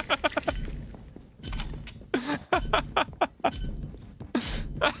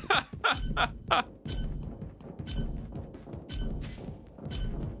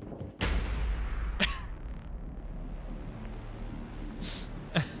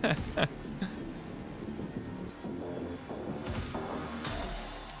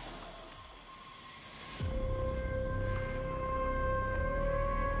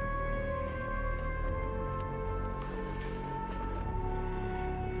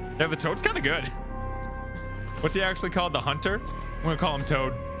 Yeah, the Toad's kind of good. What's he actually called? The Hunter? I'm gonna call him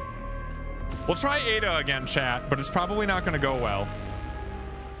Toad. We'll try Ada again, chat, but it's probably not gonna go well.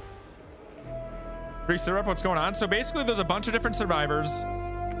 Grease her up, what's going on? So basically there's a bunch of different survivors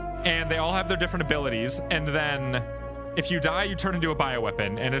and they all have their different abilities, and then if you die, you turn into a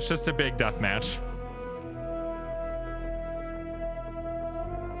bioweapon, and it's just a big death match.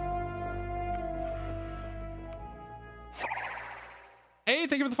 Hey,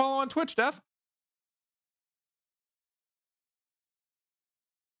 thank you for the follow on Twitch, Death.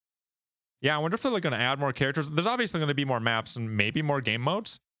 Yeah, I wonder if they're like going to add more characters. There's obviously going to be more maps and maybe more game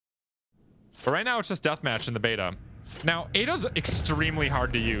modes. But right now it's just deathmatch in the beta. Now, Ada's extremely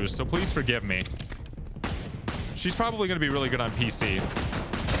hard to use, so please forgive me. She's probably going to be really good on PC.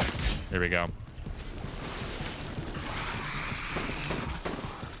 Here we go.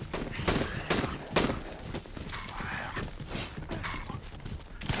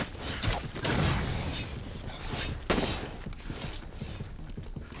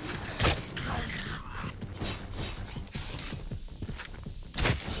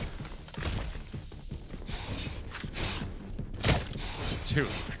 Dude.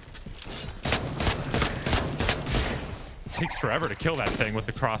 It takes forever to kill that thing with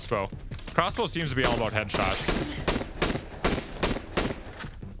the crossbow. Crossbow seems to be all about headshots.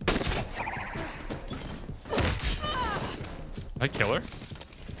 Did I kill her?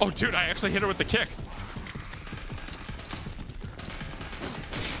 Oh, dude, I actually hit her with the kick.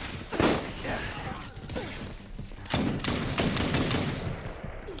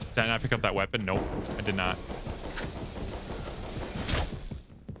 Did I not pick up that weapon? Nope, I did not.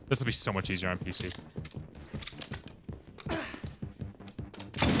 This will be so much easier on PC.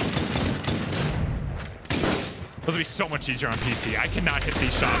 This will be so much easier on PC. I cannot hit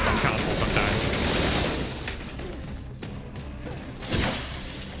these shots on console sometimes.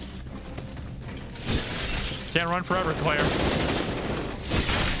 Can't run forever, Claire.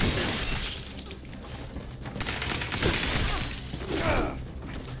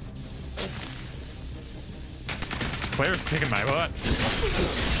 Claire's kicking my butt.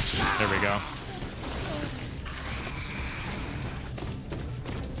 There we go.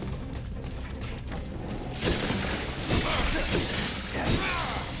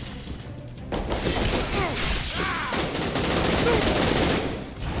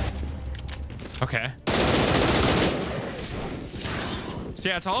 Okay. So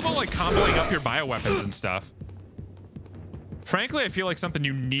yeah, it's all about like comboing up your bioweapons and stuff. Frankly, I feel like something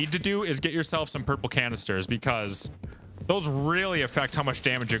you need to do is get yourself some purple canisters, because those really affect how much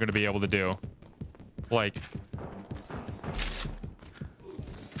damage you're going to be able to do. Like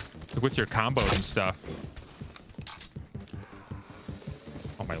with your combos and stuff.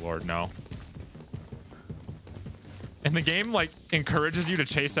 Oh my lord, no. And the game like encourages you to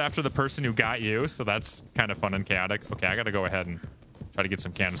chase after the person who got you, so that's kind of fun and chaotic. Okay, I gotta go ahead and try to get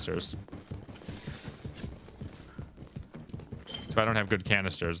some canisters. So I don't have good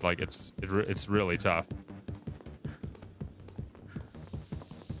canisters, like it's really tough.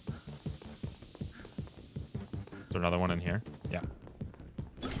 there another one in here? Yeah.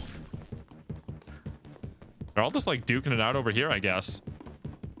 They're all just like duking it out over here, I guess.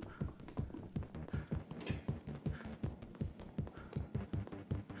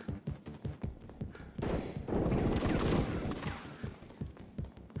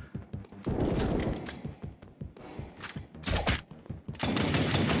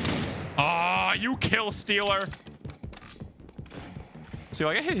 Ah, you kill stealer. See,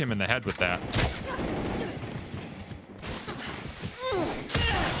 like I hit him in the head with that.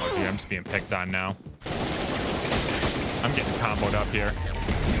 Oh, gee, I'm just being picked on now. I'm getting comboed up here.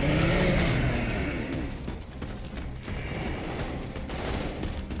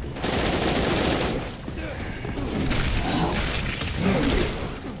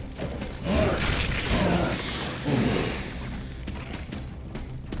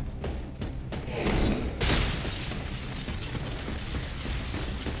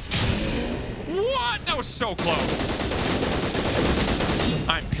 What? That was so close.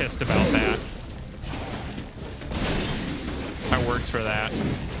 I'm pissed about that. I worked for that.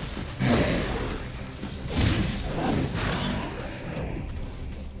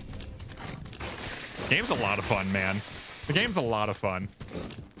 Game's a lot of fun, man. The game's a lot of fun.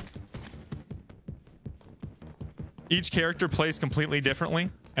 Each character plays completely differently,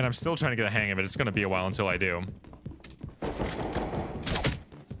 and I'm still trying to get a hang of it. It's going to be a while until I do.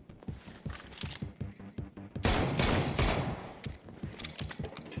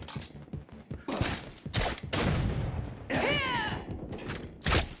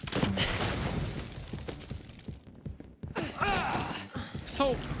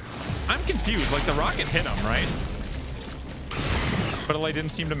 So, I'm confused. Like, the rocket hit him, right? But it like,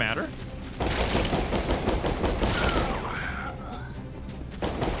 didn't seem to matter.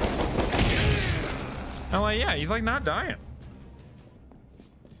 I'm like, yeah, he's like not dying.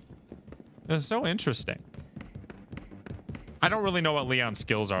 It's so interesting. I don't really know what Leon's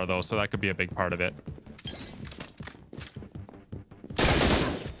skills are, though, so that could be a big part of it.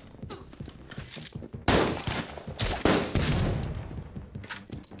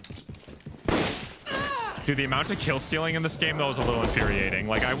 Dude, the amount of kill stealing in this game, though, is a little infuriating.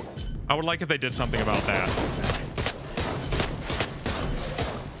 Like, I would like if they did something about that.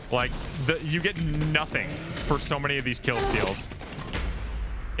 Like, you get nothing for so many of these kill steals.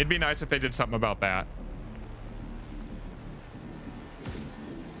 It'd be nice if they did something about that.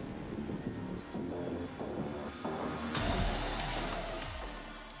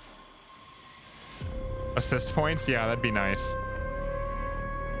 Assist points? Yeah, that'd be nice.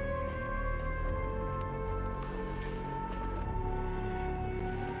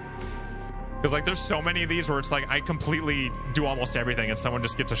 Because, like, there's so many of these where it's like I completely do almost everything and someone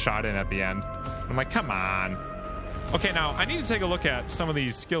just gets a shot in at the end. I'm like, come on. Okay, now I need to take a look at some of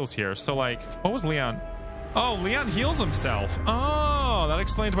these skills here. So, like, what was Leon? Oh, Leon heals himself. Oh, that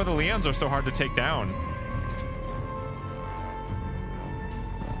explains why the Leons are so hard to take down.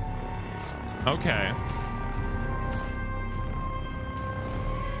 Okay.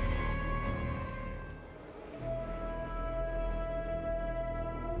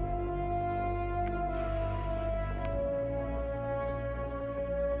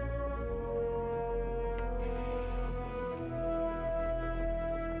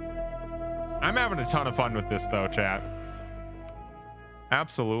 I'm having a ton of fun with this, though, chat.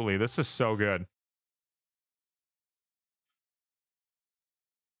 Absolutely. This is so good.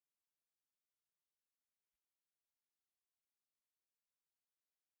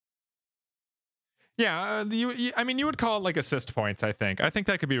 Yeah, I mean, you would call it like assist points, I think. I think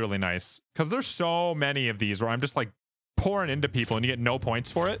that could be really nice. Because there's so many of these where I'm just like pouring into people and you get no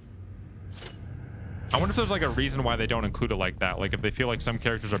points for it. I wonder if there's like a reason why they don't include it like that. Like if they feel like some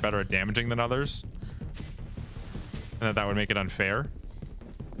characters are better at damaging than others. And that would make it unfair.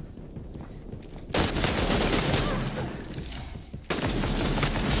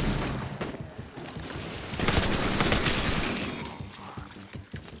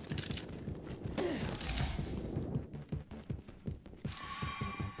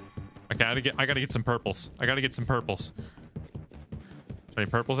 Okay, I gotta get some purples. I gotta get some purples. Any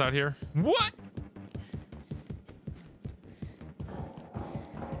purples out here? What?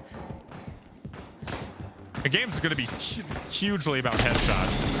 The game's going to be hugely about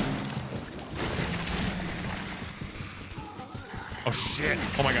headshots. Oh, shit.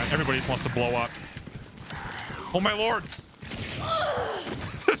 Oh, my God. Everybody just wants to blow up. Oh, my Lord.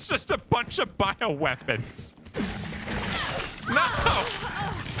 It's just a bunch of bioweapons. No!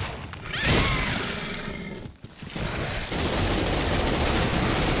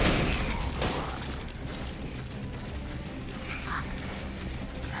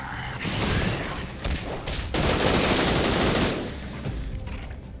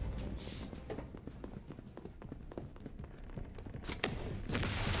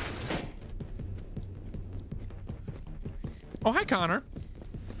 Oh, hi, Connor.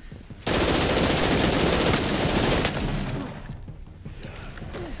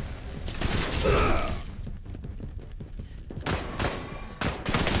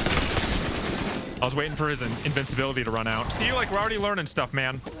 I was waiting for his invincibility to run out. See, like, we're already learning stuff,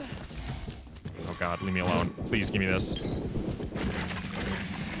 man. Oh, God, leave me alone. Please give me this.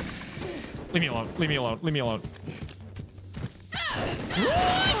 Leave me alone. Leave me alone. Leave me alone.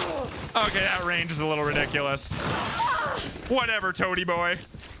 What? Okay, that range is a little ridiculous. Whatever, Toady boy.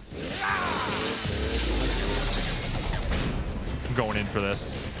 I'm going in for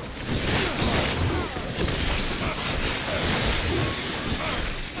this.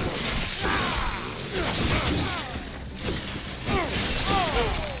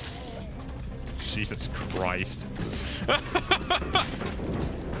 Jesus Christ.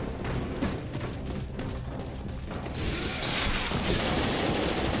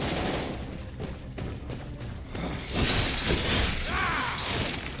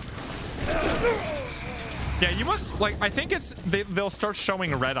 Yeah, you must, like, I think it's, they'll start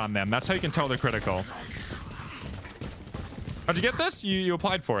showing red on them. That's how you can tell they're critical. How'd you get this? You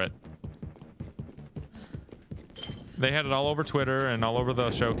applied for it. They had it all over Twitter and all over the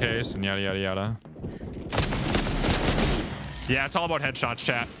showcase and yada, yada, yada. Yeah, it's all about headshots,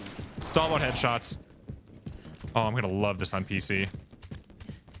 chat. It's all about headshots. Oh, I'm gonna love this on PC.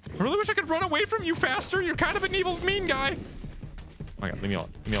 I really wish I could run away from you faster. You're kind of an evil, mean guy. Oh my God, leave me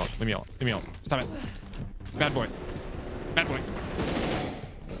alone. Leave me alone. Leave me alone. Leave me alone. Stop it. Bad boy. Bad boy.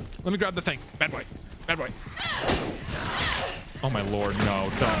 Let me grab the thing. Bad boy. Bad boy. Oh my Lord, no,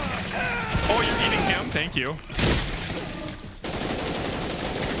 don't. Oh, you're eating him? Thank you.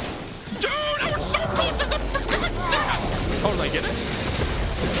 Dude, I was so close to the freaking death! Oh, did I get it?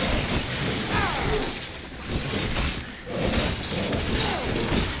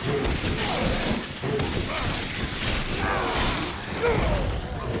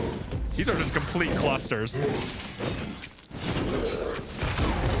 These are just complete clusters.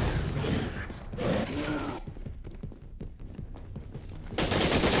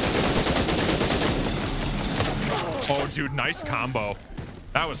 Oh, dude, nice combo.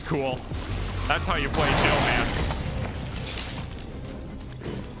 That was cool. That's how you play Jill, man.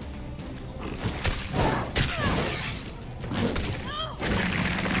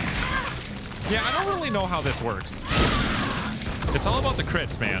 Yeah, I don't really know how this works. It's all about the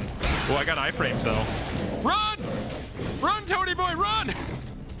crits, man. Oh, I got iframes, though. Run! Run, Toady boy, run!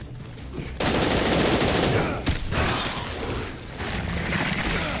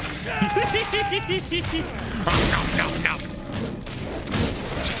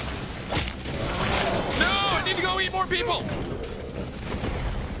 No, I need to go eat more people.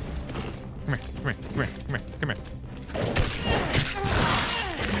 Come here, come here, come here, come here, come here.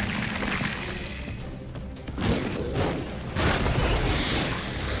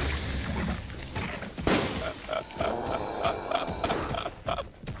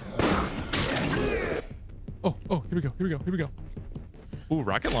 Oh, here we go, here we go, here we go. Ooh,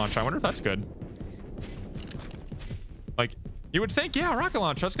 rocket launch. I wonder if that's good. Like, you would think, yeah, rocket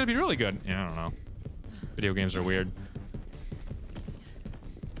launch, that's gonna be really good. Yeah, I don't know. Video games are weird.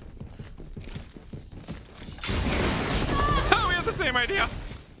 Oh, we have the same idea.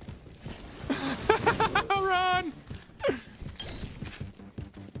 Run!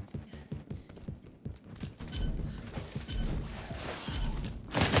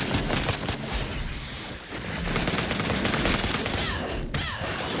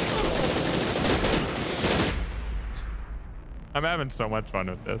 I'm having so much fun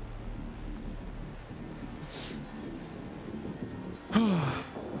with this.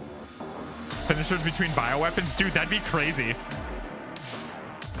 Finishers between bioweapons? Dude, that'd be crazy.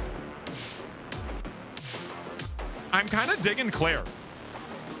 I'm kind of digging Claire.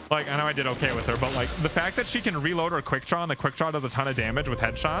 Like, I know I did okay with her, but like the fact that she can reload her quick draw and the quick draw does a ton of damage with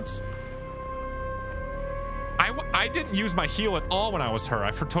headshots. I didn't use my heal at all when I was her.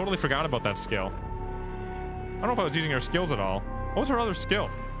 I totally forgot about that skill. I don't know if I was using her skills at all. What was her other skill?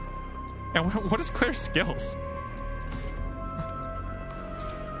 And what is Claire's skills?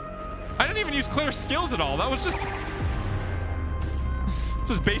 I didn't even use Claire's skills at all. That was just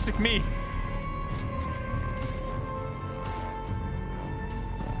basic me.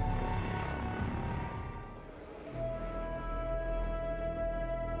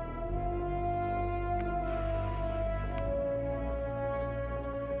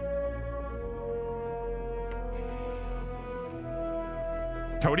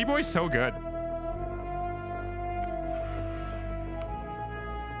 Toady Boy's so good.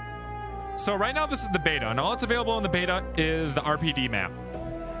 So right now this is the beta, and all that's available in the beta is the RPD map.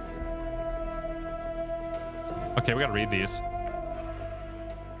 Okay, we gotta read these.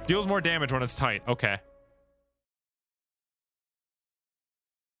 Deals more damage when it's tight. Okay.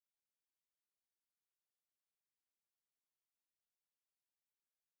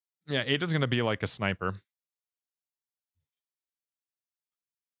 Yeah, Ada's gonna be like a sniper.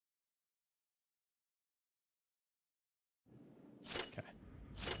 Okay.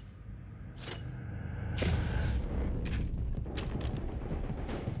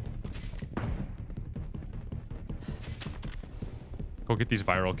 Go get these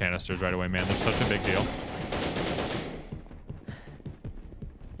viral canisters right away, man. They're such a big deal.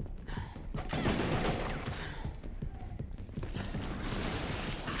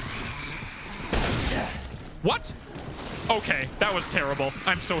 What? Okay, that was terrible.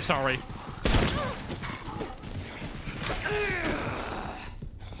 I'm so sorry.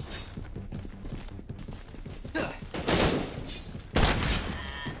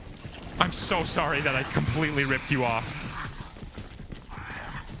 I'm so sorry that I completely ripped you off.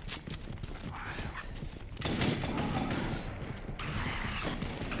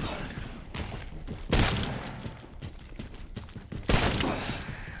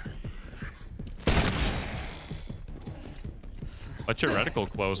 Let your reticle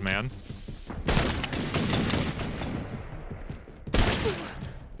close, man.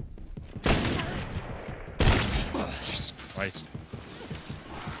 Jesus Christ.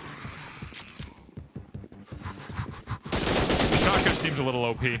 The shotgun seems a little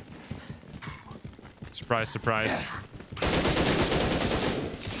OP. Surprise, surprise.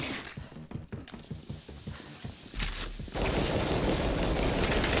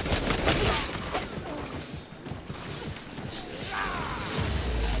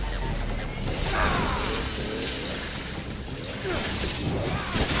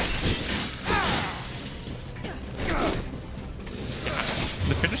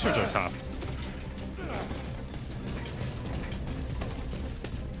 Finishers are tough.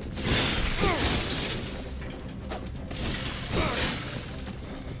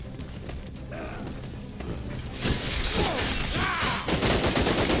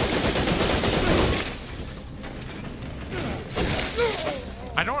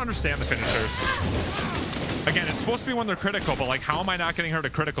 I don't understand the finishers. Again, it's supposed to be when they're critical, but like, how am I not getting her to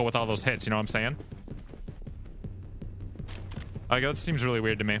critical with all those hits? You know what I'm saying? Like, that seems really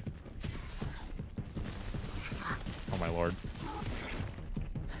weird to me. Oh my lord.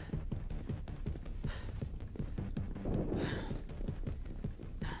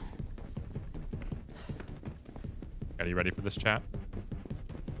 Are you ready for this, chat?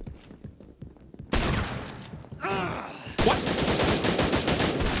 What?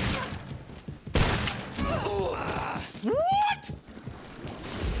 What?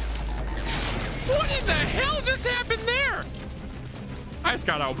 What in the hell just happened there? I just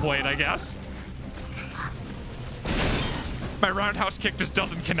got outplayed, I guess. My roundhouse kick just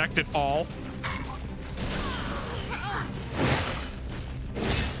doesn't connect at all.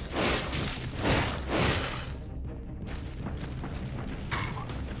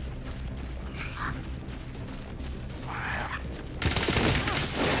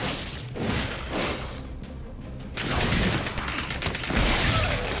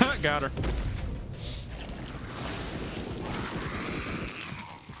 Got her.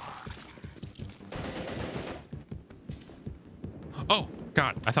 Oh,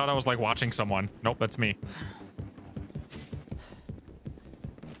 God. I thought I was like watching someone. Nope, that's me.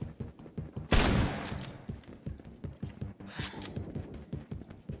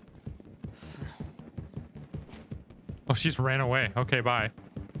 Oh, she's ran away. Okay, bye.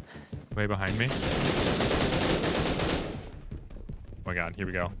 Way behind me. Oh my God, here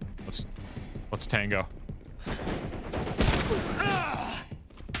we go. Let's tango.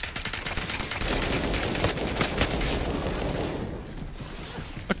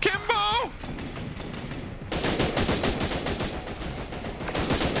 Akimbo!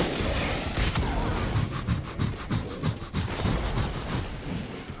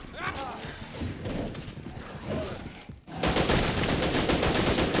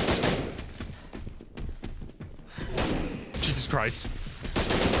 Jesus Christ.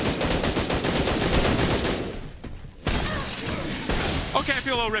 Okay, I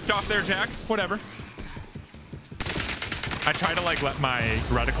feel a little ripped off there, Jack. Whatever. I try to like let my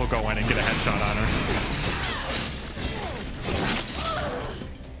reticle go in and get a headshot on her.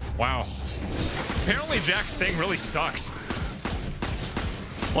 Wow. Apparently Jack's thing really sucks.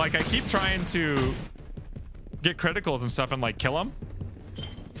 Like I keep trying to get criticals and stuff and like kill him.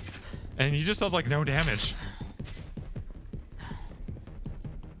 And he just does like no damage.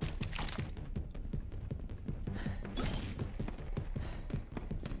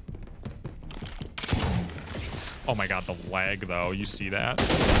 Oh my god, the lag though. You see that?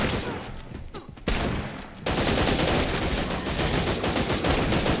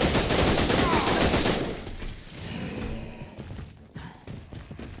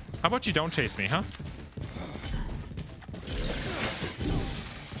 How about you don't chase me, huh?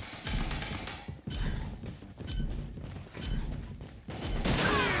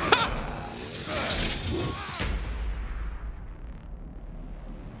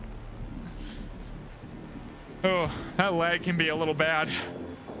 Oh, that lag can be a little bad.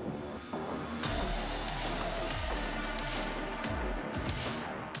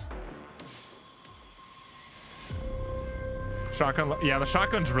 Shotgun, yeah, the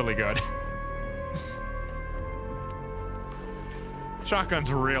shotgun's really good.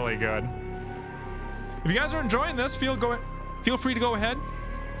 Shotgun's really good. If you guys are enjoying this, feel free to go ahead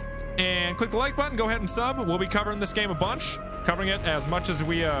and click the like button. Go ahead and sub. We'll be covering this game a bunch, covering it as much as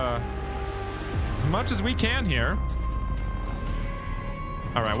we can here.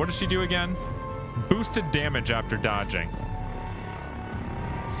 All right, what does she do again? Boosted damage after dodging.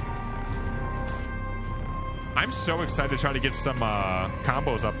 I'm so excited to try to get some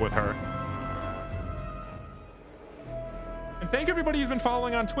combos up with her. And thank everybody who's been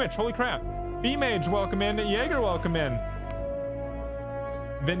following on Twitch. Holy crap. B-Mage, welcome in. Jaeger, welcome in.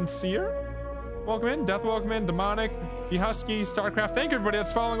 Vincier, welcome in. Death, welcome in. Demonic, The Husky, Starcraft. Thank everybody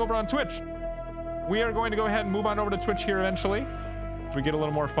that's following over on Twitch. We are going to go ahead and move on over to Twitch here eventually, so we get a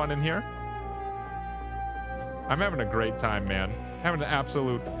little more fun in here. I'm having a great time, man. Having an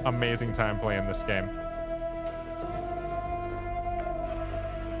absolute amazing time playing this game.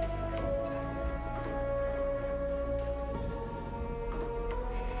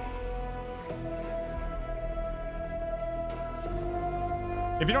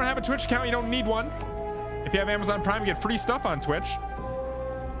 If you don't have a Twitch account, you don't need one. If you have Amazon Prime, you get free stuff on Twitch.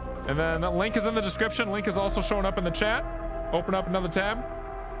 And then the link is in the description. Link is also showing up in the chat. Open up another tab.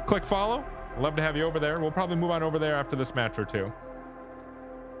 Click follow. I'd love to have you over there. We'll probably move on over there after this match or two.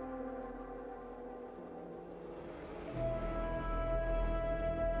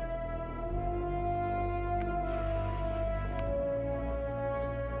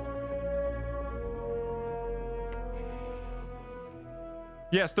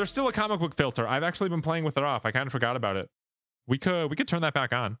 Yes, there's still a comic book filter. I've actually been playing with it off. I kind of forgot about it. We could turn that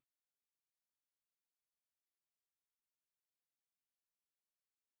back on.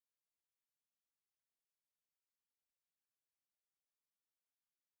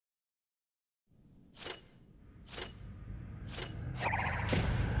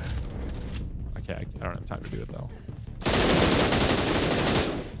 Okay, I don't have time to do it though.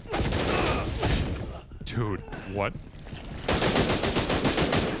 Dude, what?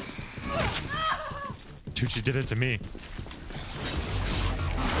 Dude, she did it to me.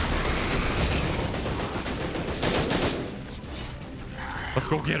 Let's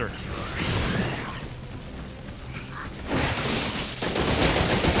go get her.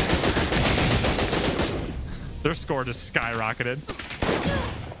 Their score just skyrocketed.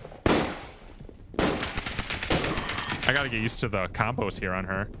 I gotta get used to the combos here on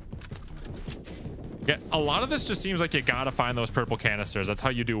her. Yeah, a lot of this just seems like you gotta find those purple canisters. That's how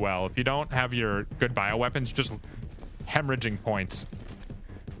you do well. If you don't have your good bioweapons, just hemorrhaging points.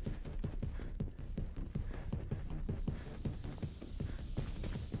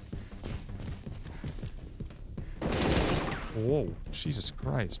 Whoa, Jesus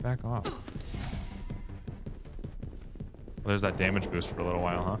Christ, back off. Well, there's that damage boost for a little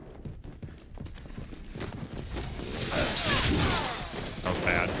while, huh? That was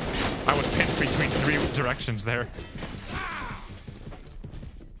bad. I was pinched between 3 directions there.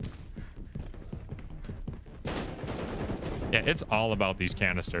 Yeah, it's all about these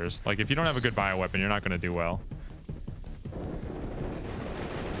canisters. Like, if you don't have a good bioweapon, you're not going to do well.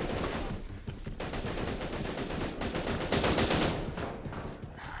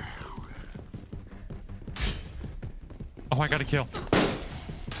 Oh, I got a kill.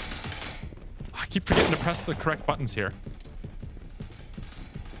 I keep forgetting to press the correct buttons here.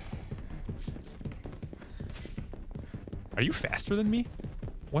 Are you faster than me?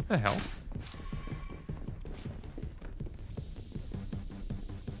 What the hell?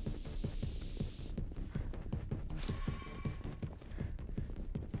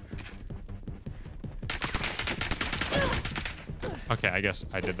 Okay, I guess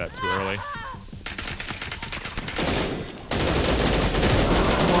I did that too early.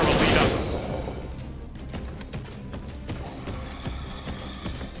 More of a lead up.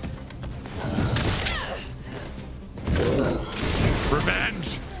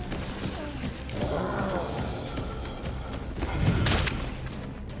 Revenge!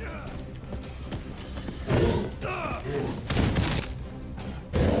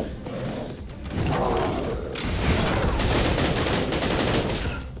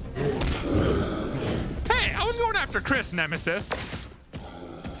 Miss Nemesis.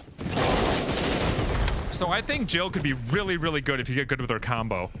 So I think Jill could be really, really good if you get good with her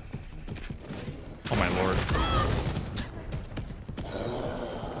combo. Oh my lord.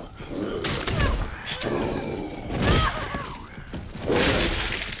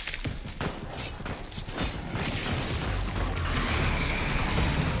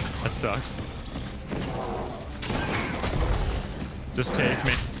 That sucks. Just take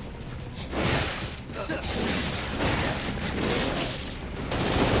me.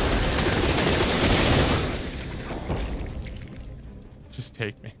 Just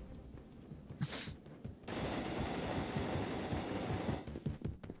take me.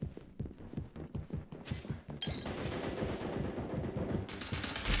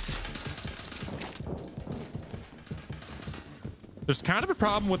 There's kind of a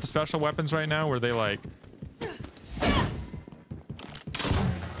problem with the special weapons right now where they like...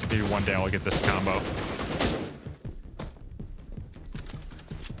 Maybe one day I'll get this combo.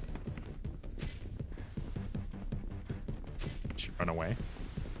 She run away.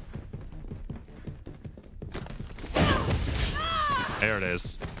 There it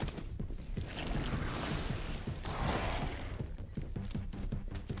is.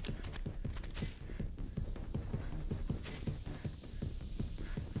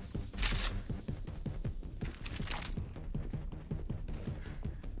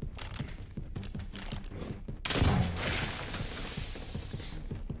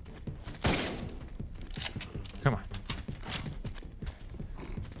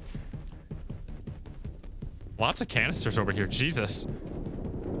 Lots of canisters over here. Jesus.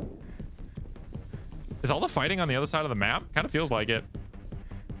 Is all the fighting on the other side of the map? Kind of feels like it.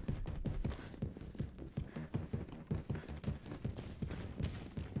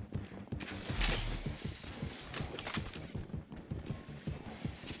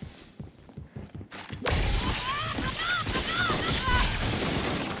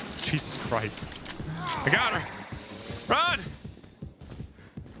 Jesus Christ. I got her. Run!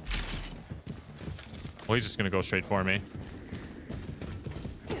 Well, he's just gonna go straight for me.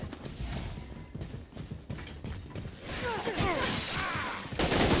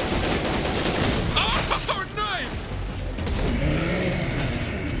 Oh, nice!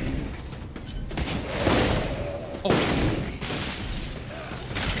 Oh.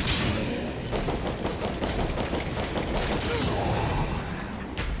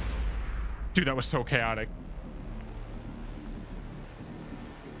 Dude, that was so chaotic.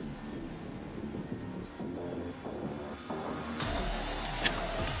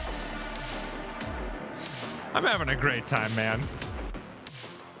 I'm having a great time, man.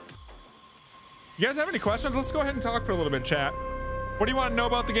 You guys have any questions? Let's go ahead and talk for a little bit, chat. What do you want to know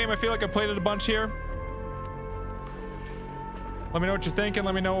about the game? I feel like I played it a bunch here. Let me know what you're thinking.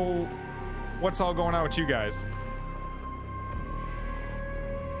 Let me know what's all going on with you guys.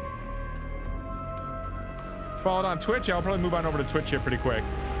 Follow it on Twitch. Yeah, I'll probably move on over to Twitch here pretty quick.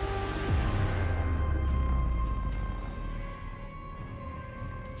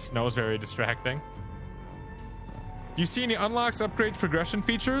 Snow's very distracting. Do you see any unlocks, upgrades, progression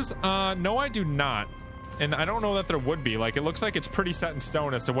features? No, I do not. And I don't know that there would be. Like, it looks like it's pretty set in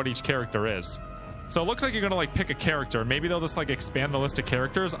stone as to what each character is. So it looks like you're gonna like pick a character. Maybe they'll just like expand the list of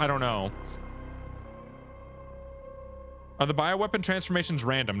characters. I don't know. Are the bioweapon transformations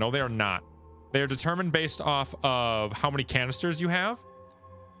random? No, they are not. They are determined based off of how many canisters you have.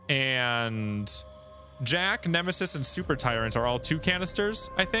 And Jack, Nemesis, and Super Tyrant are all 2 canisters,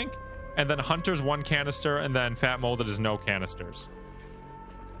 I think. And then Hunter's 1 canister, and then Fat Molded is no canisters.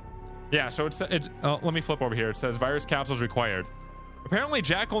 Yeah, so let me flip over here. It says virus capsules required. Apparently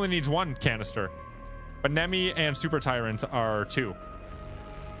Jack only needs 1 canister, but Nemi and Super Tyrant are 2.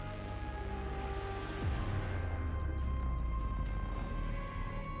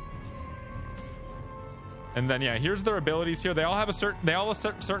 And then yeah, here's their abilities here. They all have a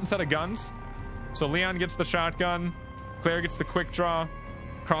certain set of guns. So Leon gets the shotgun, Claire gets the quick draw,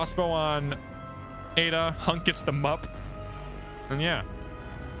 crossbow on Ada, Hunk gets the mup, and yeah,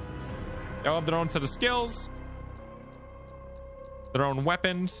 they all have their own set of skills, their own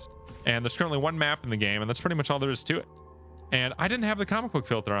weapons, and there's currently 1 map in the game, and that's pretty much all there is to it. And I didn't have the comic book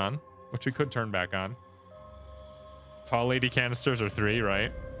filter on, which we could turn back on. Tall lady canisters are 3,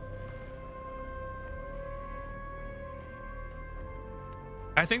 right?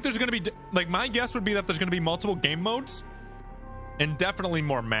 I think there's gonna be, like, my guess would be that there's gonna be multiple game modes and definitely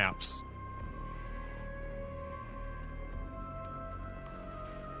more maps.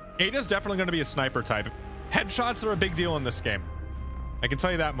 Ada's definitely gonna be a sniper type. Headshots are a big deal in this game. I can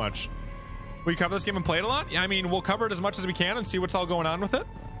tell you that much. We cover this game and play it a lot? Yeah, I mean, we'll cover it as much as we can and see what's all going on with it.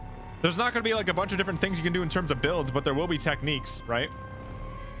 There's not going to be like a bunch of different things you can do in terms of builds, but there will be techniques, right?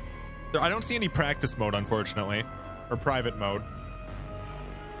 I don't see any practice mode, unfortunately, or private mode.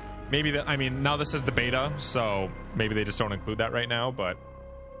 Maybe that, I mean, now this is the beta, so maybe they just don't include that right now, but.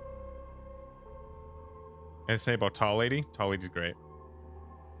 And say about Tall Lady? Tall Lady's great.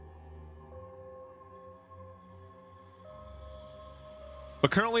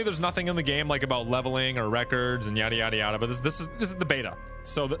 But currently there's nothing in the game like about leveling or records and yada yada yada, but this is the beta.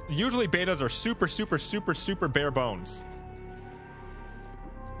 So usually betas are super bare bones.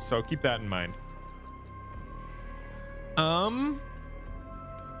 So keep that in mind.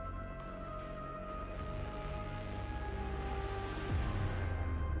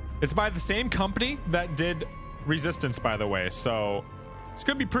 It's by the same company that did Resistance, by the way, so it's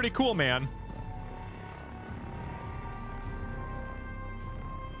gonna be pretty cool, man.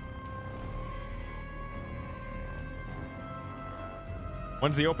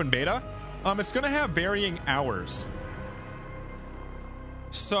 When's the open beta? It's gonna have varying hours.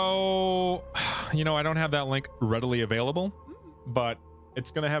 So, you know, I don't have that link readily available, but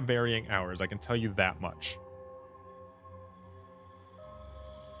it's gonna have varying hours. I can tell you that much.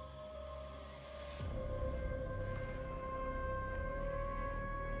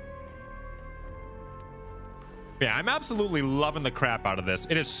 Yeah, I'm absolutely loving the crap out of this.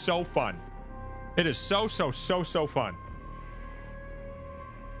 It is so fun. It is so fun.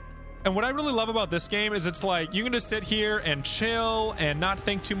 And what I really love about this game is it's like you can just sit here and chill and not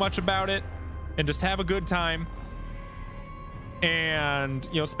think too much about it and just have a good time. And,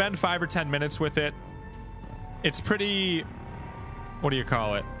 you know, spend 5 or 10 minutes with it. It's pretty, what do you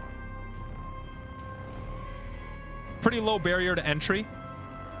call it? Pretty low barrier to entry.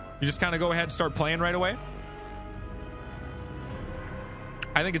 You just kind of go ahead and start playing right away.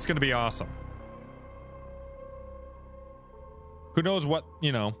 I think it's going to be awesome. Who knows what,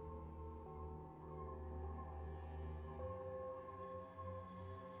 you know.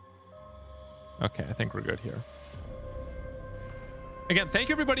 Okay, I think we're good here. Again, thank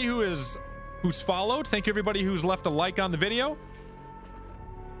you everybody who's followed. Thank you everybody who's left a like on the video.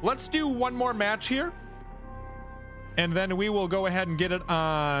 Let's do one more match here. And then we will go ahead and get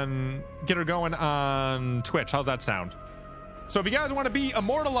her going on Twitch. How's that sound? So if you guys want to be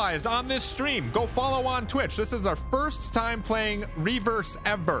immortalized on this stream, go follow on Twitch. This is our first time playing Reverse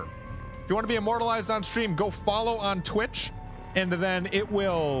ever. If you want to be immortalized on stream, go follow on Twitch, and then it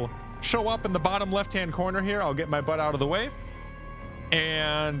will show up in the bottom left-hand corner here. I'll get my butt out of the way,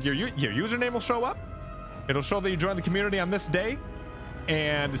 and your username will show up. It'll show that you joined the community on this day,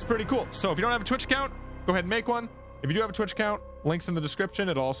 and it's pretty cool. So if you don't have a Twitch account, go ahead and make one. If you do have a Twitch account, links in the description.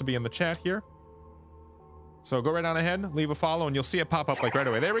 It'll also be in the chat here. So go right on ahead, leave a follow, and you'll see it pop up like right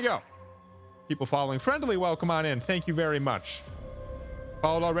away. There we go. People following friendly, welcome on in. Thank you very much.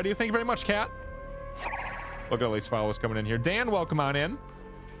 Followed already? Thank you very much, Kat. Look at all these followers coming in here. Dan, welcome on in.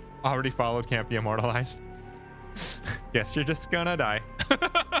 Already followed, can't be immortalized. Guess you're just gonna die.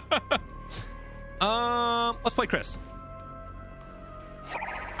 Let's play Chris.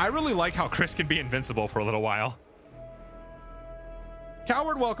 I really like how Chris can be invincible for a little while.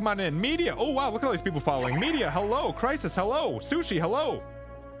 Coward, welcome on in. Media, oh wow, look at all these people following. Media, hello. Crisis, hello. Sushi, hello.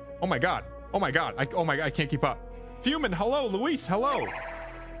 Oh my god. Oh my god. I can't keep up. Fumin, hello. Luis, hello.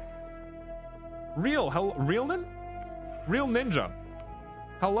 Real Ninja.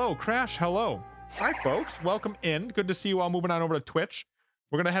 Hello. Crash, hello. Hi folks, welcome in. Good to see you all. Moving on over to Twitch.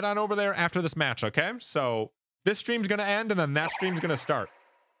 We're gonna head on over there after this match, okay? So this stream's gonna end and then that stream's gonna start.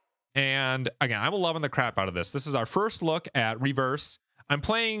 And again, I'm loving the crap out of this. This is our first look at Reverse. I'm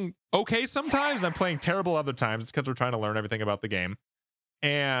playing okay sometimes, I'm playing terrible other times. It's because we're trying to learn everything about the game.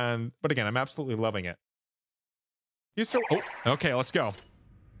 But again, I'm absolutely loving it. You still, oh, okay, let's go.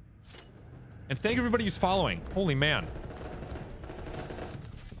 And thank everybody who's following. Holy man.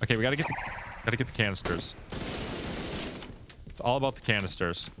 Okay, we gotta get the canisters. It's all about the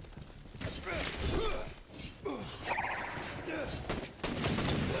canisters.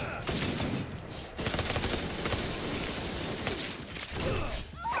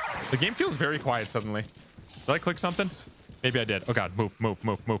 The game feels very quiet suddenly. Did I click something? Maybe I did. Oh god, move.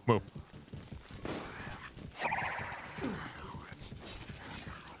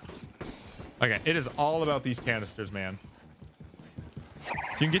 Okay, it is all about these canisters, man.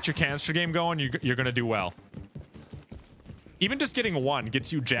 If you can get your canister game going, you're gonna do well. Even just getting one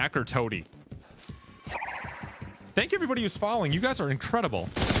gets you Jack or Toady. Thank you everybody who's following. You guys are incredible.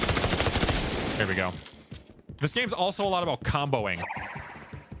 There we go. This game's also a lot about comboing.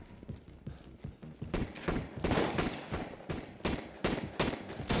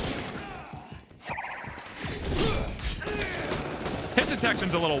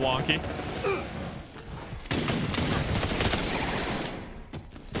 detection's a little wonky.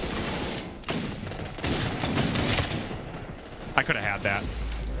 I could have had that.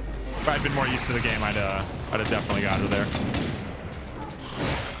 If I'd been more used to the game, I'd have definitely got her there.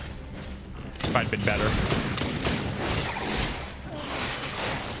 If I'd been better.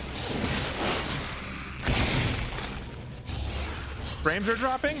 Frames are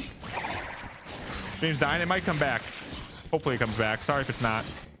dropping? Stream's dying. It might come back. Hopefully it comes back. Sorry if it's not.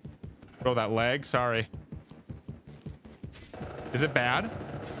 Oh, that lag. Sorry. Is it bad?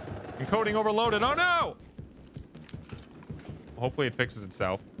 Encoding overloaded. Oh no! Hopefully it fixes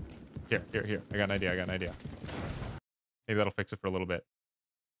itself. Here. I got an idea. Maybe that'll fix it for a little bit.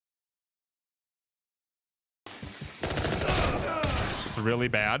 It's really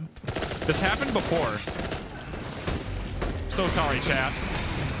bad. This happened before. So sorry, chat.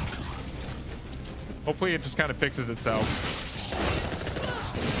 Hopefully it just kind of fixes itself.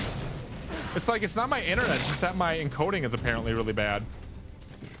 It's like, it's not my internet, it's just that my encoding is apparently really bad.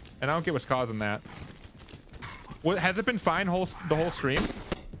 And I don't get what's causing that. What, has it been fine the whole stream?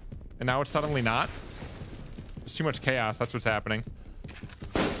 And now it's suddenly not? There's too much chaos, that's what's happening.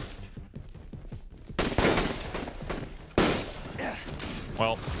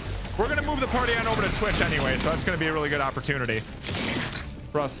 Well, we're gonna move the party on over to Twitch anyway, so that's gonna be a really good opportunity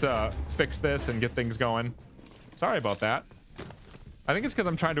for us to fix this and get things going. Sorry about that. I think it's because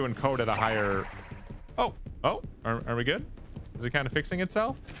I'm trying to encode at a higher... Oh, are we good? Is it kind of fixing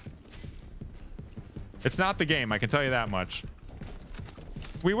itself? It's not the game, I can tell you that much.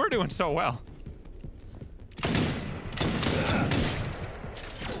 We were doing so well.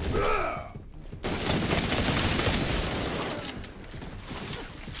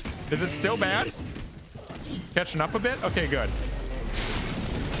 Is it still bad? Catching up a bit? Okay, good.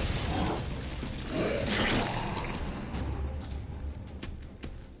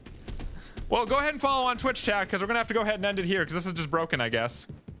 Well, go ahead and follow on Twitch, chat, because we're gonna have to go ahead and end it here, because this is just broken, I guess.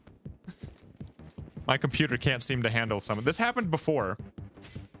 My computer can't seem to handle some of this. Happened before.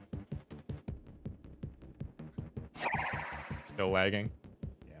 Still lagging.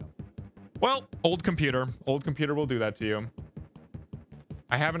 Yeah. Well, old computer. Old computer will do that to you.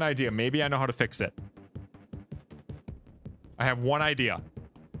 I have an idea. Maybe I know how to fix it. I have one idea.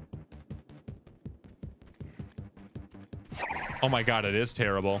 Oh my god, it is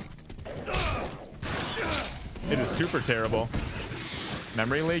terrible. It is super terrible.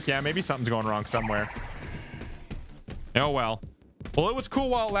 Memory leak? Yeah, maybe something's going wrong somewhere. Oh well. Well, it was cool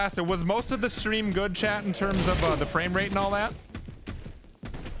while it lasted. Was most of the stream good, chat, in terms of the frame rate and all that?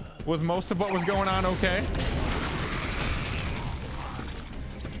 Was most of what was going on okay?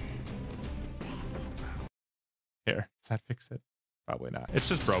 Here, does that fix it? Probably not. It's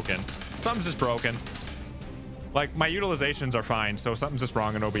just broken. Something's just broken. Like, my utilizations are fine, so something's just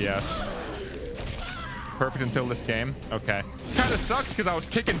wrong in OBS. Perfect until this game. Okay. Kind of sucks because I was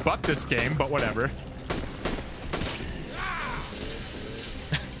kicking butt this game, but whatever.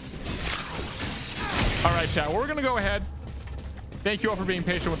 All right, chat. Well, we're gonna go ahead. Thank you all for being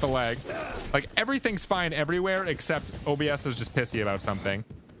patient with the lag. Like, everything's fine everywhere except OBS is just pissy about something.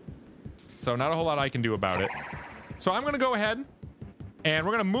 So not a whole lot I can do about it. So I'm gonna go ahead and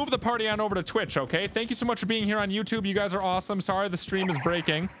we're gonna move the party on over to Twitch, okay? Thank you so much for being here on YouTube. You guys are awesome. Sorry the stream is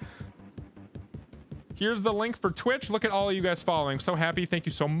breaking. Here's the link for Twitch. Look at all of you guys following. So happy. Thank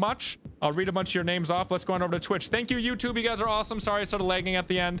you so much. I'll read a bunch of your names off. Let's go on over to Twitch. Thank you, YouTube. You guys are awesome. Sorry I started lagging at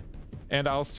the end. And I'll